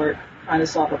some sort, trying to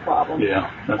solve a problem.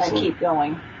 Yeah, absolutely. And keep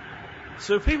going.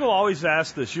 So people always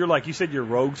ask this. You said you're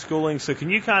rogue schooling. So can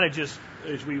you kind of just,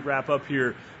 as we wrap up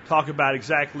here, talk about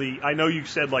exactly, I know you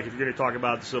said, if you're going to talk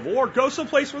about the Civil War, go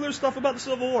someplace where there's stuff about the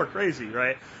Civil War. Crazy,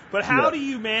 right? But how do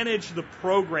you manage the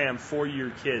program for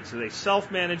your kids? Do they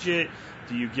self-manage it?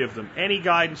 Do you give them any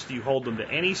guidance? Do you hold them to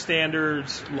any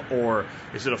standards? Or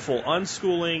is it a full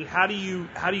unschooling? How do you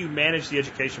manage the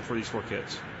education for these 4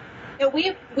 kids?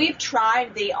 We've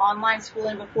tried the online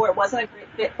schooling before. It wasn't a great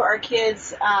fit for our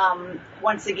kids.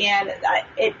 Once again,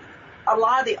 a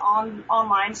lot of the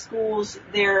online schools,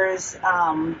 there's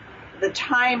the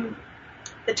time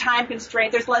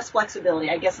constraint. There's less flexibility,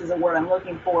 I guess is the word I'm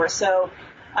looking for. So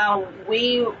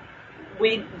we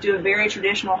do a very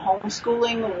traditional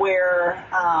homeschooling where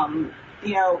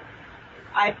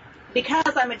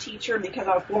because I'm a teacher, because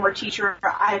I'm a former teacher,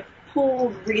 I've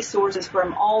pulled resources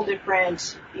from all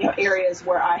different areas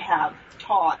where I have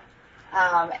taught.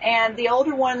 And the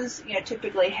older ones,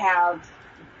 typically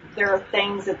there are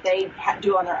things that they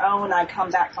do on their own. I come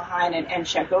back behind and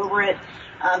check over it.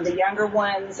 The younger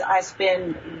ones,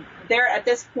 they're at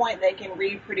this point, they can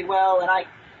read pretty well, and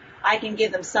I can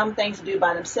give them some things to do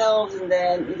by themselves, and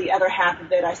then the other half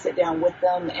of it, I sit down with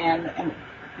them and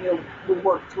we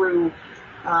work through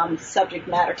subject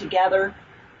matter together.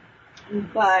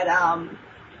 But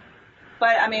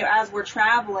I mean, as we're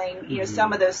traveling,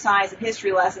 some of those science and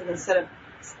history lessons, instead of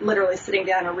literally sitting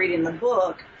down and reading the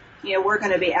book, we're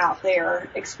going to be out there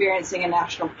experiencing a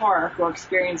national park or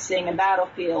experiencing a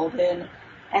battlefield, and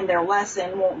their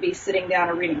lesson won't be sitting down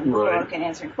and reading a book and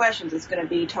answering questions. It's going to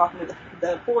be talking to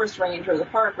the forest ranger or the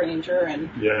park ranger and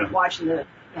watching the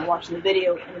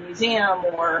video in the museum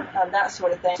or that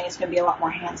sort of thing. It's going to be a lot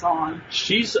more hands-on.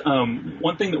 She's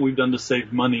one thing that we've done to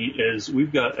save money is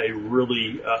we've got a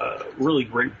really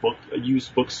great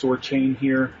used bookstore chain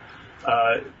here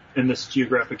in this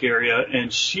geographic area,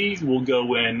 and she will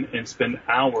go in and spend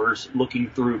hours looking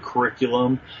through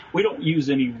curriculum. We don't use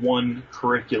any one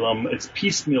curriculum. It's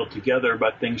piecemeal together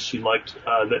by things she liked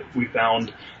that we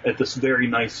found at this very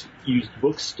nice used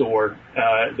bookstore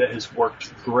that has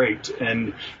worked great.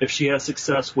 And if she has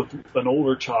success with an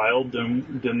older child,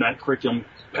 then that curriculum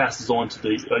passes on to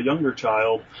the younger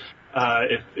child.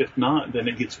 If not, then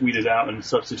it gets weeded out and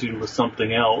substituted with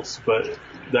something else. But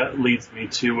that leads me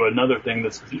to another thing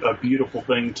that's a beautiful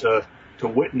thing to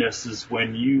witness is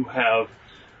when you have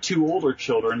 2 older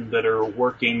children that are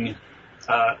working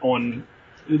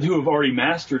who have already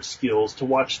mastered skills, to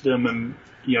watch them and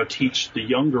teach the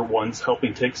younger ones,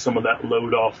 helping take some of that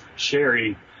load off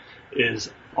Sherry,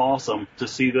 is awesome to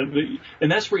see them.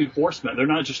 And that's reinforcement. They're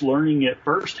not just learning it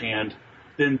firsthand.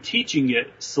 then teaching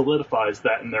it solidifies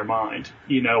that in their mind.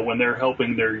 When they're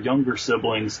helping their younger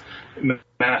siblings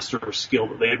master a skill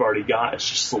that they've already got, it's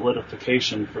just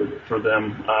solidification for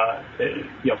them,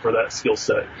 for that skill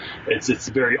set. It's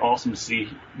very awesome to see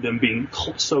them being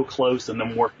so close and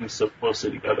them working so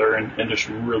closely together and just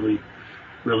really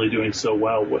doing so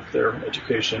well with their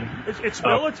education. It's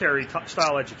military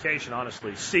style education,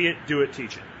 honestly. See it, do it,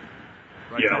 teach it.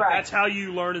 Right? Yeah. That's how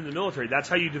you learn in the military. That's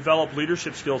how you develop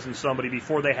leadership skills in somebody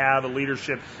before they have a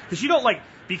leadership. Because you don't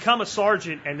become a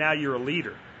sergeant and now you're a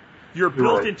leader. You're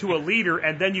built into a leader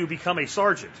and then you become a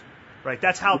sergeant. Right?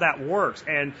 That's how that works.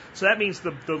 And so that means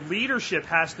the leadership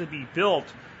has to be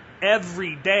built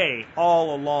every day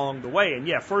all along the way.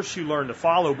 And first you learn to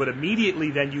follow, but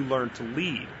immediately then you learn to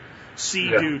lead. See,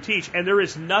 do, teach. And there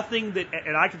is nothing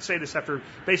and I can say this after,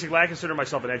 basically I consider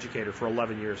myself an educator for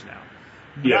 11 years now.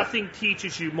 Nothing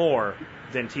teaches you more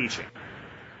than teaching.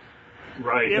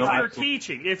 Right. If you're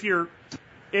teaching,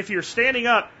 if you're standing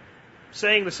up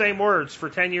saying the same words for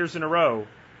 10 years in a row,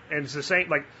 and it's the same,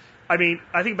 I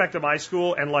think back to my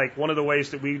school, and one of the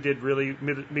ways that we did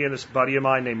me and this buddy of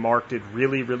mine named Mark did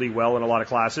really, really well in a lot of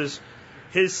classes.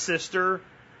 His sister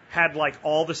had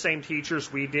all the same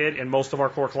teachers we did in most of our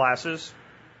core classes.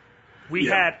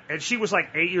 And she was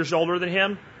 8 years older than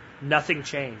him. Nothing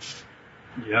changed.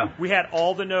 Yeah. We had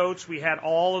all the notes. We had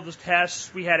all of the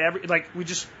tests. We had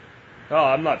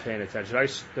I'm not paying attention.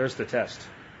 There's the test.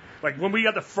 When we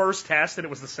got the first test and it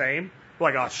was the same,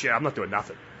 we're oh shit, I'm not doing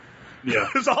nothing. Yeah.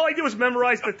 Because all I did was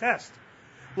memorize the test.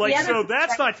 So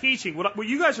that's not teaching. What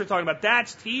you guys are talking about,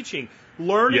 that's teaching.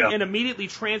 Learning and immediately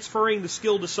transferring the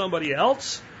skill to somebody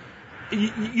else.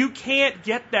 You can't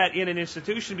get that in an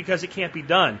institution because it can't be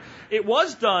done. It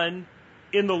was done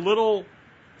in the little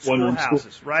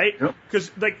schoolhouses, right? Because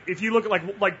if you look at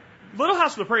Little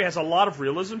House on the Prairie has a lot of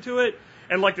realism to it,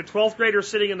 and the 12th graders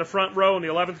sitting in the front row and the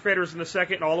 11th graders in the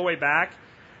second and all the way back,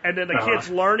 and then the kids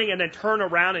learning and then turn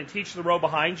around and teach the row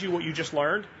behind you what you just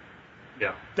learned.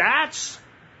 Yeah. That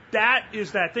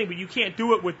is that thing, but you can't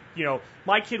do it with,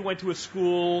 my kid went to a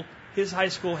school, his high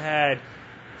school had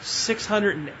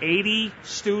 680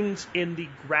 students in the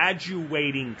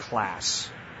graduating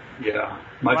class. Yeah.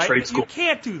 My trade school. You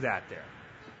can't do that there.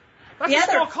 That's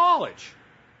a small college.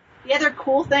 The other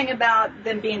cool thing about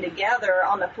them being together,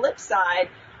 on the flip side,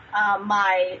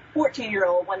 my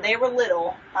 14-year-old, when they were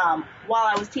little, while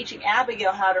I was teaching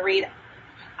Abigail how to read,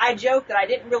 I joked that I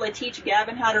didn't really teach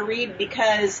Gavin how to read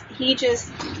because he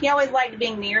always liked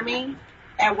being near me,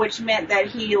 and which meant that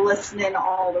he listened in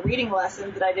all the reading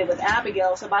lessons that I did with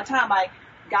Abigail. So by the time I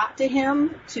got to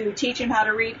him to teach him how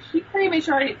to read, he pretty much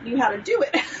already knew how to do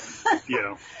it.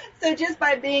 Yeah. So just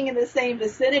by being in the same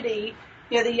vicinity,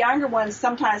 the younger ones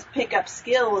sometimes pick up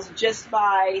skills just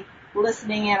by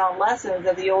listening in on lessons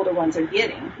that the older ones are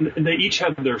getting. They each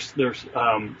have their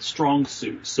strong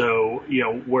suit. So,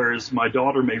 whereas my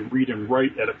daughter may read and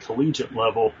write at a collegiate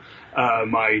level,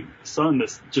 my son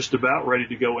that's just about ready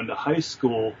to go into high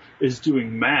school is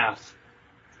doing math,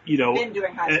 Been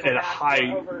doing high school at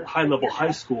a high level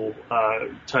high school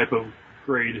type of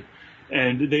grade.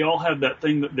 And they all have that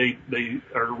thing that they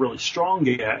are really strong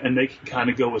at, and they can kind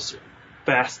of go as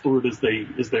fast through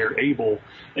it as they're able.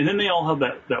 And then they all have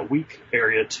that weak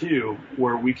area too,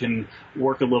 where we can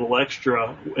work a little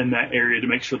extra in that area to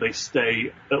make sure they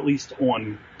stay at least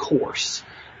on course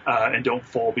and don't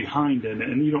fall behind in it.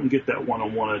 And you don't get that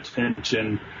one-on-one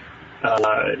attention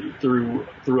through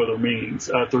other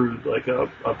means, through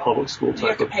a public school type. You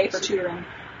have to pay for tutoring.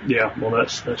 Yeah, well,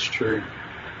 that's true.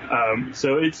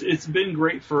 So it's been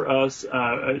great for us.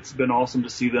 It's been awesome to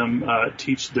see them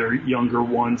teach their younger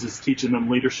ones. It's teaching them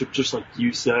leadership, just like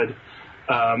you said.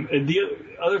 And the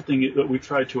other thing that we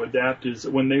try to adapt is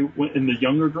when they went in the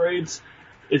younger grades,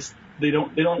 they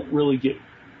don't really get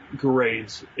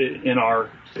grades in our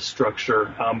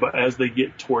structure. But as they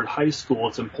get toward high school,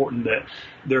 it's important that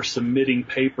they're submitting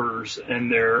papers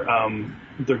and they're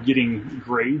getting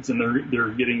grades and they're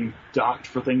getting docked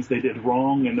for things they did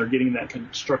wrong, and they're getting that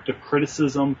constructive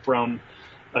criticism from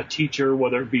a teacher,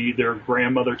 whether it be their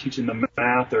grandmother teaching them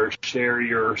math or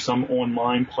Sherry or some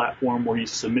online platform where you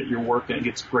submit your work and it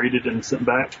gets graded and sent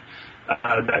back.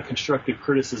 That constructive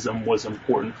criticism was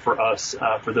important for us,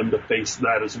 for them to face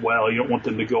that as well. You don't want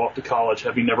them to go off to college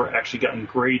having never actually gotten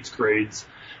grades,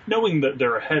 knowing that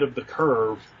they're ahead of the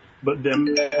curve, but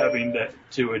them having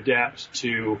to adapt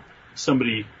to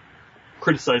somebody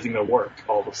criticizing their work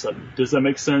all of a sudden. Does that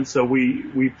make sense? So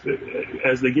we've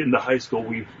as they get into high school,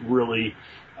 we've really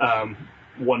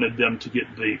wanted them to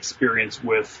get the experience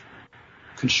with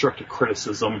constructive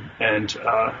criticism and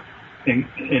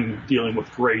in dealing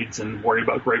with grades and worrying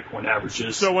about grade point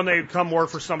averages. So when they come work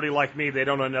for somebody like me, they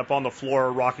don't end up on the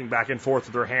floor rocking back and forth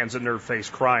with their hands in their face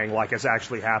crying like has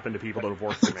actually happened to people that have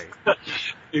worked for me.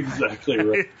 Exactly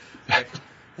right.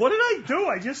 What did I do?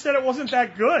 I just said it wasn't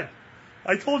that good.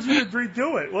 I told you to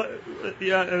redo it.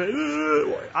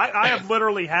 I have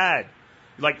literally had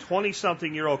like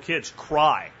 20-something-year-old kids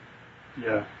cry.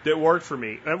 Yeah. That worked for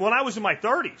me. And when I was in my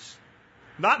 30s.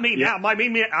 Not me now.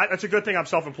 It's a good thing I'm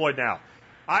self-employed now.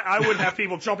 I wouldn't have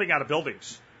people jumping out of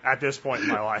buildings at this point in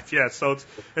my life. Yeah, so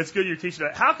it's good you're teaching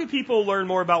that. How can people learn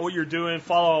more about what you're doing,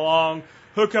 follow along,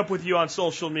 hook up with you on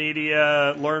social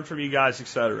media, learn from you guys,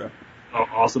 etc.? Oh,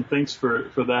 awesome. Thanks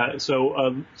for that.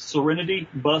 So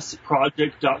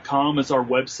serenitybusproject.com is our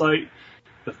website.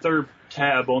 The third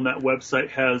tab on that website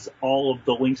has all of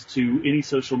the links to any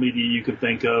social media you can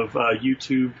think of,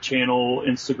 YouTube channel,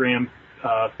 Instagram,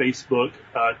 Facebook,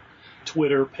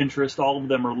 Twitter, Pinterest, all of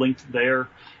them are linked there.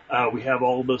 We have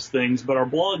all of those things, but our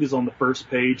blog is on the first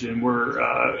page, and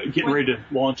we're getting ready to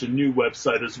launch a new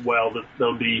website as well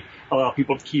that'll allow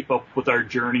people to keep up with our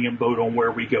journey and vote on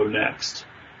where we go next.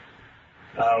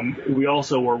 We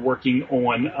also are working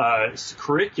on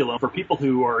curriculum for people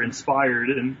who are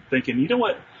inspired and thinking, you know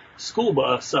what, school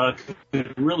bus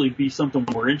could really be something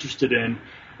we're interested in.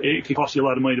 It could cost you a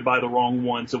lot of money to buy the wrong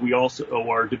one, so we also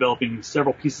are developing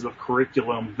several pieces of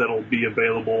curriculum that'll be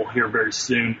available here very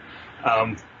soon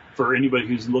for anybody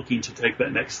who's looking to take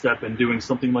that next step and doing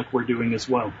something like we're doing as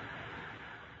well.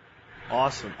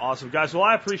 Awesome. Guys, well,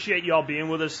 I appreciate you all being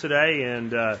with us today,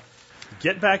 and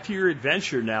get back to your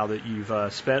adventure now that you've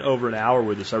spent over an hour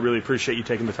with us. I really appreciate you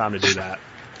taking the time to do that.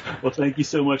 Well, thank you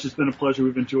so much. It's been a pleasure.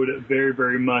 We've enjoyed it very,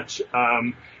 very much.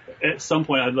 At some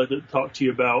point, I'd like to talk to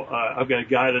you about, I've got a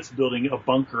guy that's building a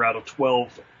bunker out of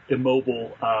 12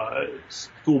 immobile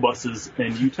school buses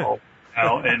in Utah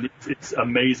now, and it's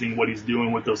amazing what he's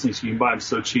doing with those things. You can buy them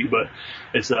so cheap, but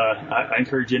it's I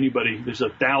encourage anybody. There's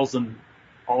 1,000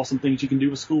 awesome things you can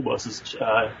do with school buses.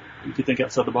 You can think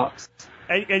outside the box.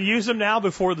 And use them now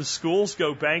before the schools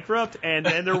go bankrupt, and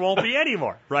then there won't be any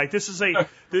more, right? This is a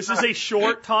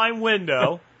short time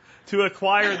window to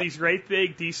acquire these great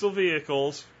big diesel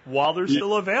vehicles while they're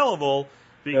still available,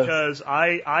 because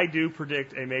I do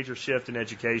predict a major shift in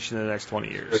education in the next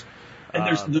 20 years. And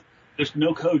there's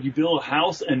no code. You build a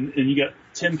house and you got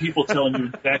 10 people telling you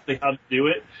exactly how to do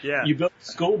it. Yeah. You build a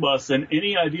school bus, and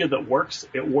any idea that works,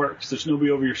 it works. There's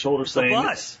nobody over your shoulder saying, a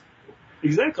bus.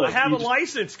 Exactly. I have a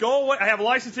license. Go away. I have a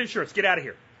license, insurance. Get out of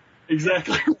here.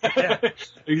 Exactly. Yeah.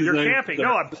 You're camping.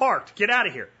 No, I'm parked. Get out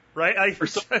of here. Right? For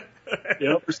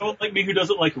someone like me who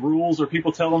doesn't like rules or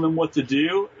people telling them what to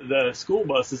do, the school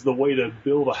bus is the way to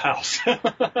build a house. I'm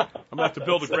going to have to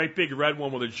build a great big red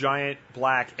one with a giant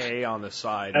black A on the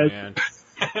side, man.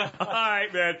 All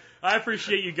right, man. I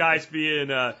appreciate you guys being,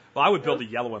 well, I would build a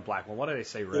yellow and black one. Why did I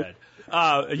say red?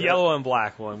 A yellow and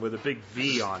black one with a big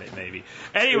V on it, maybe.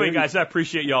 Anyway, guys, I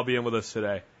appreciate y'all being with us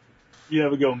today. You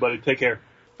have a good one, buddy. Take care.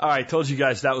 All right, told you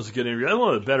guys that was a good interview. That's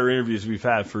one of the better interviews we've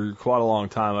had for quite a long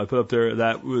time. I put up there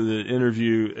that with the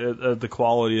interview, the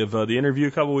quality of the interview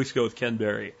a couple weeks ago with Ken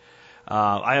Berry.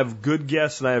 I have good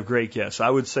guests and I have great guests. I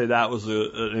would say that was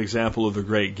an example of a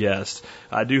great guest.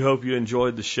 I do hope you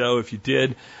enjoyed the show. If you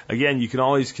did, again, you can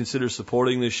always consider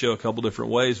supporting this show a couple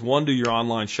different ways. One, do your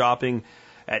online shopping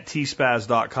at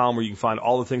tspaz.com, where you can find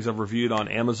all the things I've reviewed on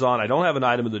Amazon. I don't have an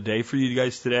item of the day for you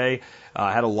guys today.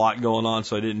 I had a lot going on,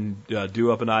 so I didn't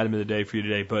do up an item of the day for you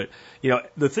today. But,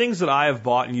 the things that I have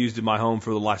bought and used in my home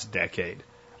for the last decade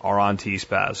are on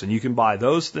T-Spaz. And you can buy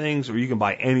those things, or you can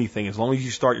buy anything. As long as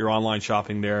you start your online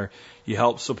shopping there, you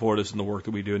help support us in the work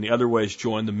that we do. And the other way is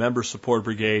join the Member Support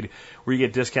Brigade, where you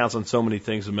get discounts on so many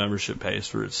things the membership pays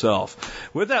for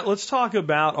itself. With that, let's talk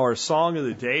about our song of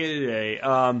the day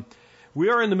today. We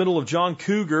are in the middle of John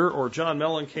Cougar, or John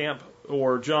Mellencamp,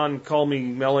 or John Call Me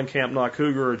Mellencamp Not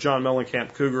Cougar, or John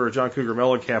Mellencamp Cougar, or John Cougar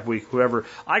Mellencamp Week, whoever.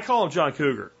 I call him John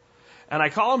Cougar. And I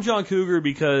call him John Cougar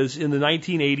because in the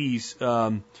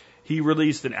 1980s, he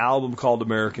released an album called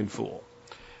American Fool.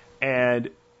 And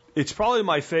it's probably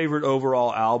my favorite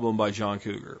overall album by John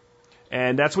Cougar.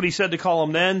 And that's what he said to call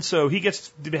him then, so he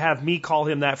gets to have me call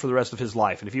him that for the rest of his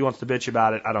life. And if he wants to bitch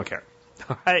about it, I don't care.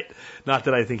 All right? Not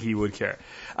that I think he would care.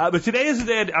 But today is the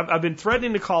day I've been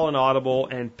threatening to call an audible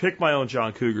and pick my own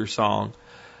John Cougar song.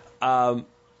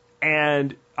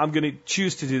 And I'm going to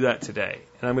choose to do that today.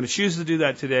 And I'm going to choose to do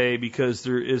that today because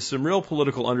there is some real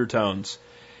political undertones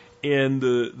in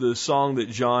the song that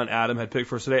John Adam had picked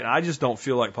for us today. And I just don't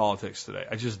feel like politics today.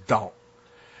 I just don't.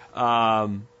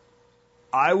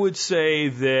 I would say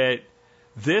that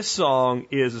this song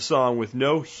is a song with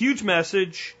no huge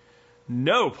message,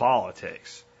 no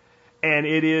politics. And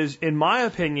it is, in my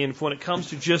opinion, when it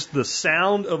comes to just the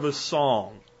sound of a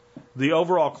song, the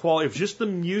overall quality of just the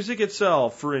music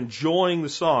itself for enjoying the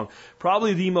song,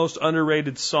 probably the most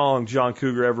underrated song John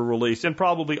Cougar ever released, and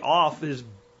probably off his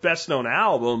best known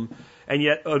album, and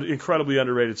yet an incredibly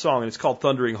underrated song, and it's called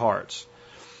Thundering Hearts.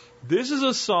 This is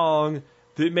a song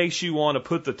that makes you want to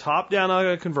put the top down on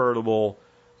a convertible,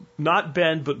 not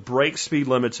bend, but break speed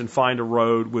limits and find a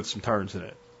road with some turns in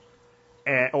it.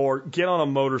 Or get on a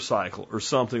motorcycle or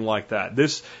something like that.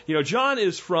 This, John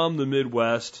is from the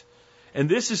Midwest, and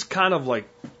this is kind of like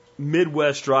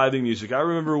Midwest driving music. I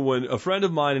remember when a friend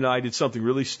of mine and I did something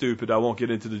really stupid. I won't get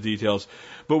into the details,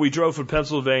 but we drove from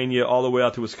Pennsylvania all the way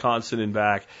out to Wisconsin and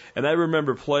back. And I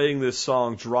remember playing this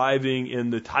song, driving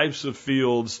in the types of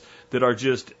fields that are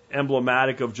just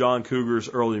emblematic of John Cougar's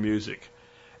early music.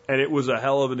 And it was a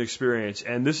hell of an experience.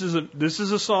 And this is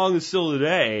a song that's still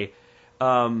today,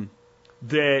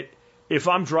 that if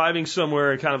I'm driving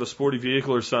somewhere in kind of a sporty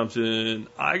vehicle or something,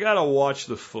 I gotta watch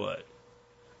the foot.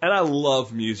 And I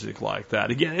love music like that.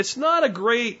 Again, it's not a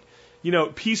great,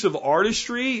 piece of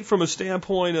artistry from a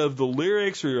standpoint of the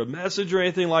lyrics or a message or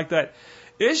anything like that.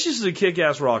 It's just a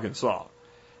kick-ass rockin' song.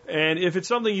 And if it's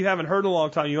something you haven't heard in a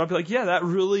long time, you might be like, yeah, that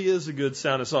really is a good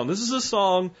sounding song. This is a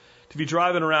song to be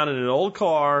driving around in an old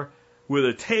car with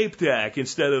a tape deck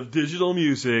instead of digital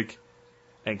music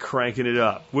and cranking it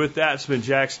up. With that, it's been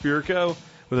Jack Spirko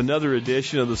with another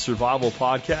edition of the Survival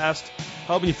Podcast,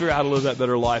 helping you figure out how to live that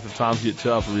better life if times get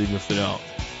tough or even if they don't.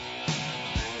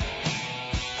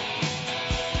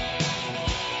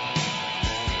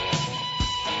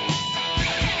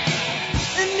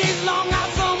 In these long hot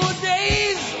summer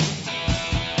days,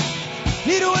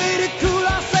 need a way to cool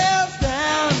ourselves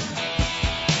down.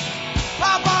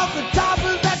 Pop off the top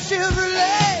of that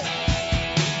Chevrolet,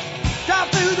 drive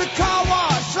through the car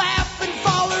wash, slap and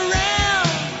fall around.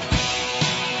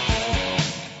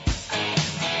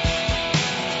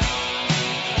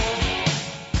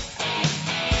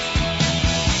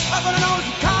 Up on an old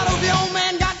Chicago, the old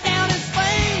man got down in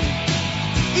Spain,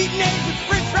 eating eggs with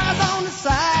french fries on the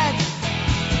side.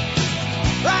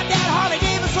 Ride that Harley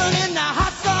Davidson in the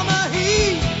hot summer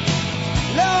heat.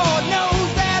 Lord knows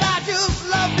that I just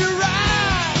love to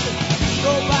ride.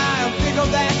 Go by and pick up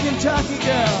that Kentucky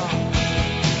girl.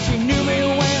 She knew me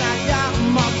when I got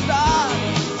my start.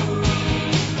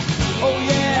 Oh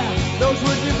yeah, those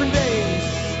were different days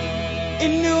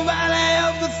in New Valley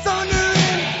of the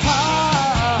Thundering Hearts.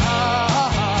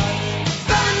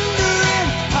 Thundering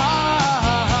Hearts.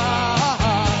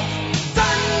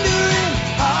 Thundering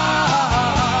Hearts.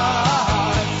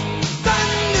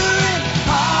 Thundering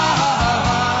Hearts.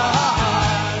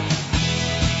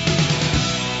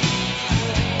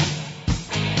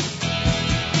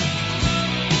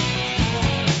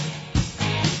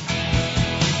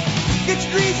 Get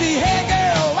your greasy hair,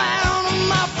 girl, right on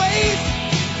my face.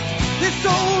 This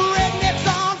old redneck's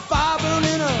on fire,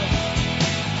 burning up.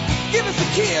 Give us a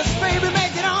kiss, baby,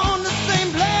 make it on the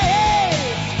same place.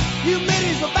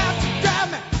 Humidity's about to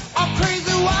drive me all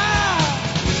crazy wild.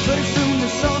 Pretty soon the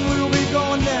sun will be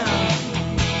going down,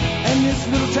 and this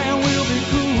little town will be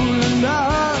cooling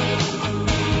down.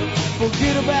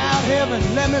 Forget about heaven,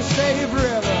 let me stay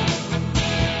forever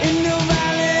in New Valley.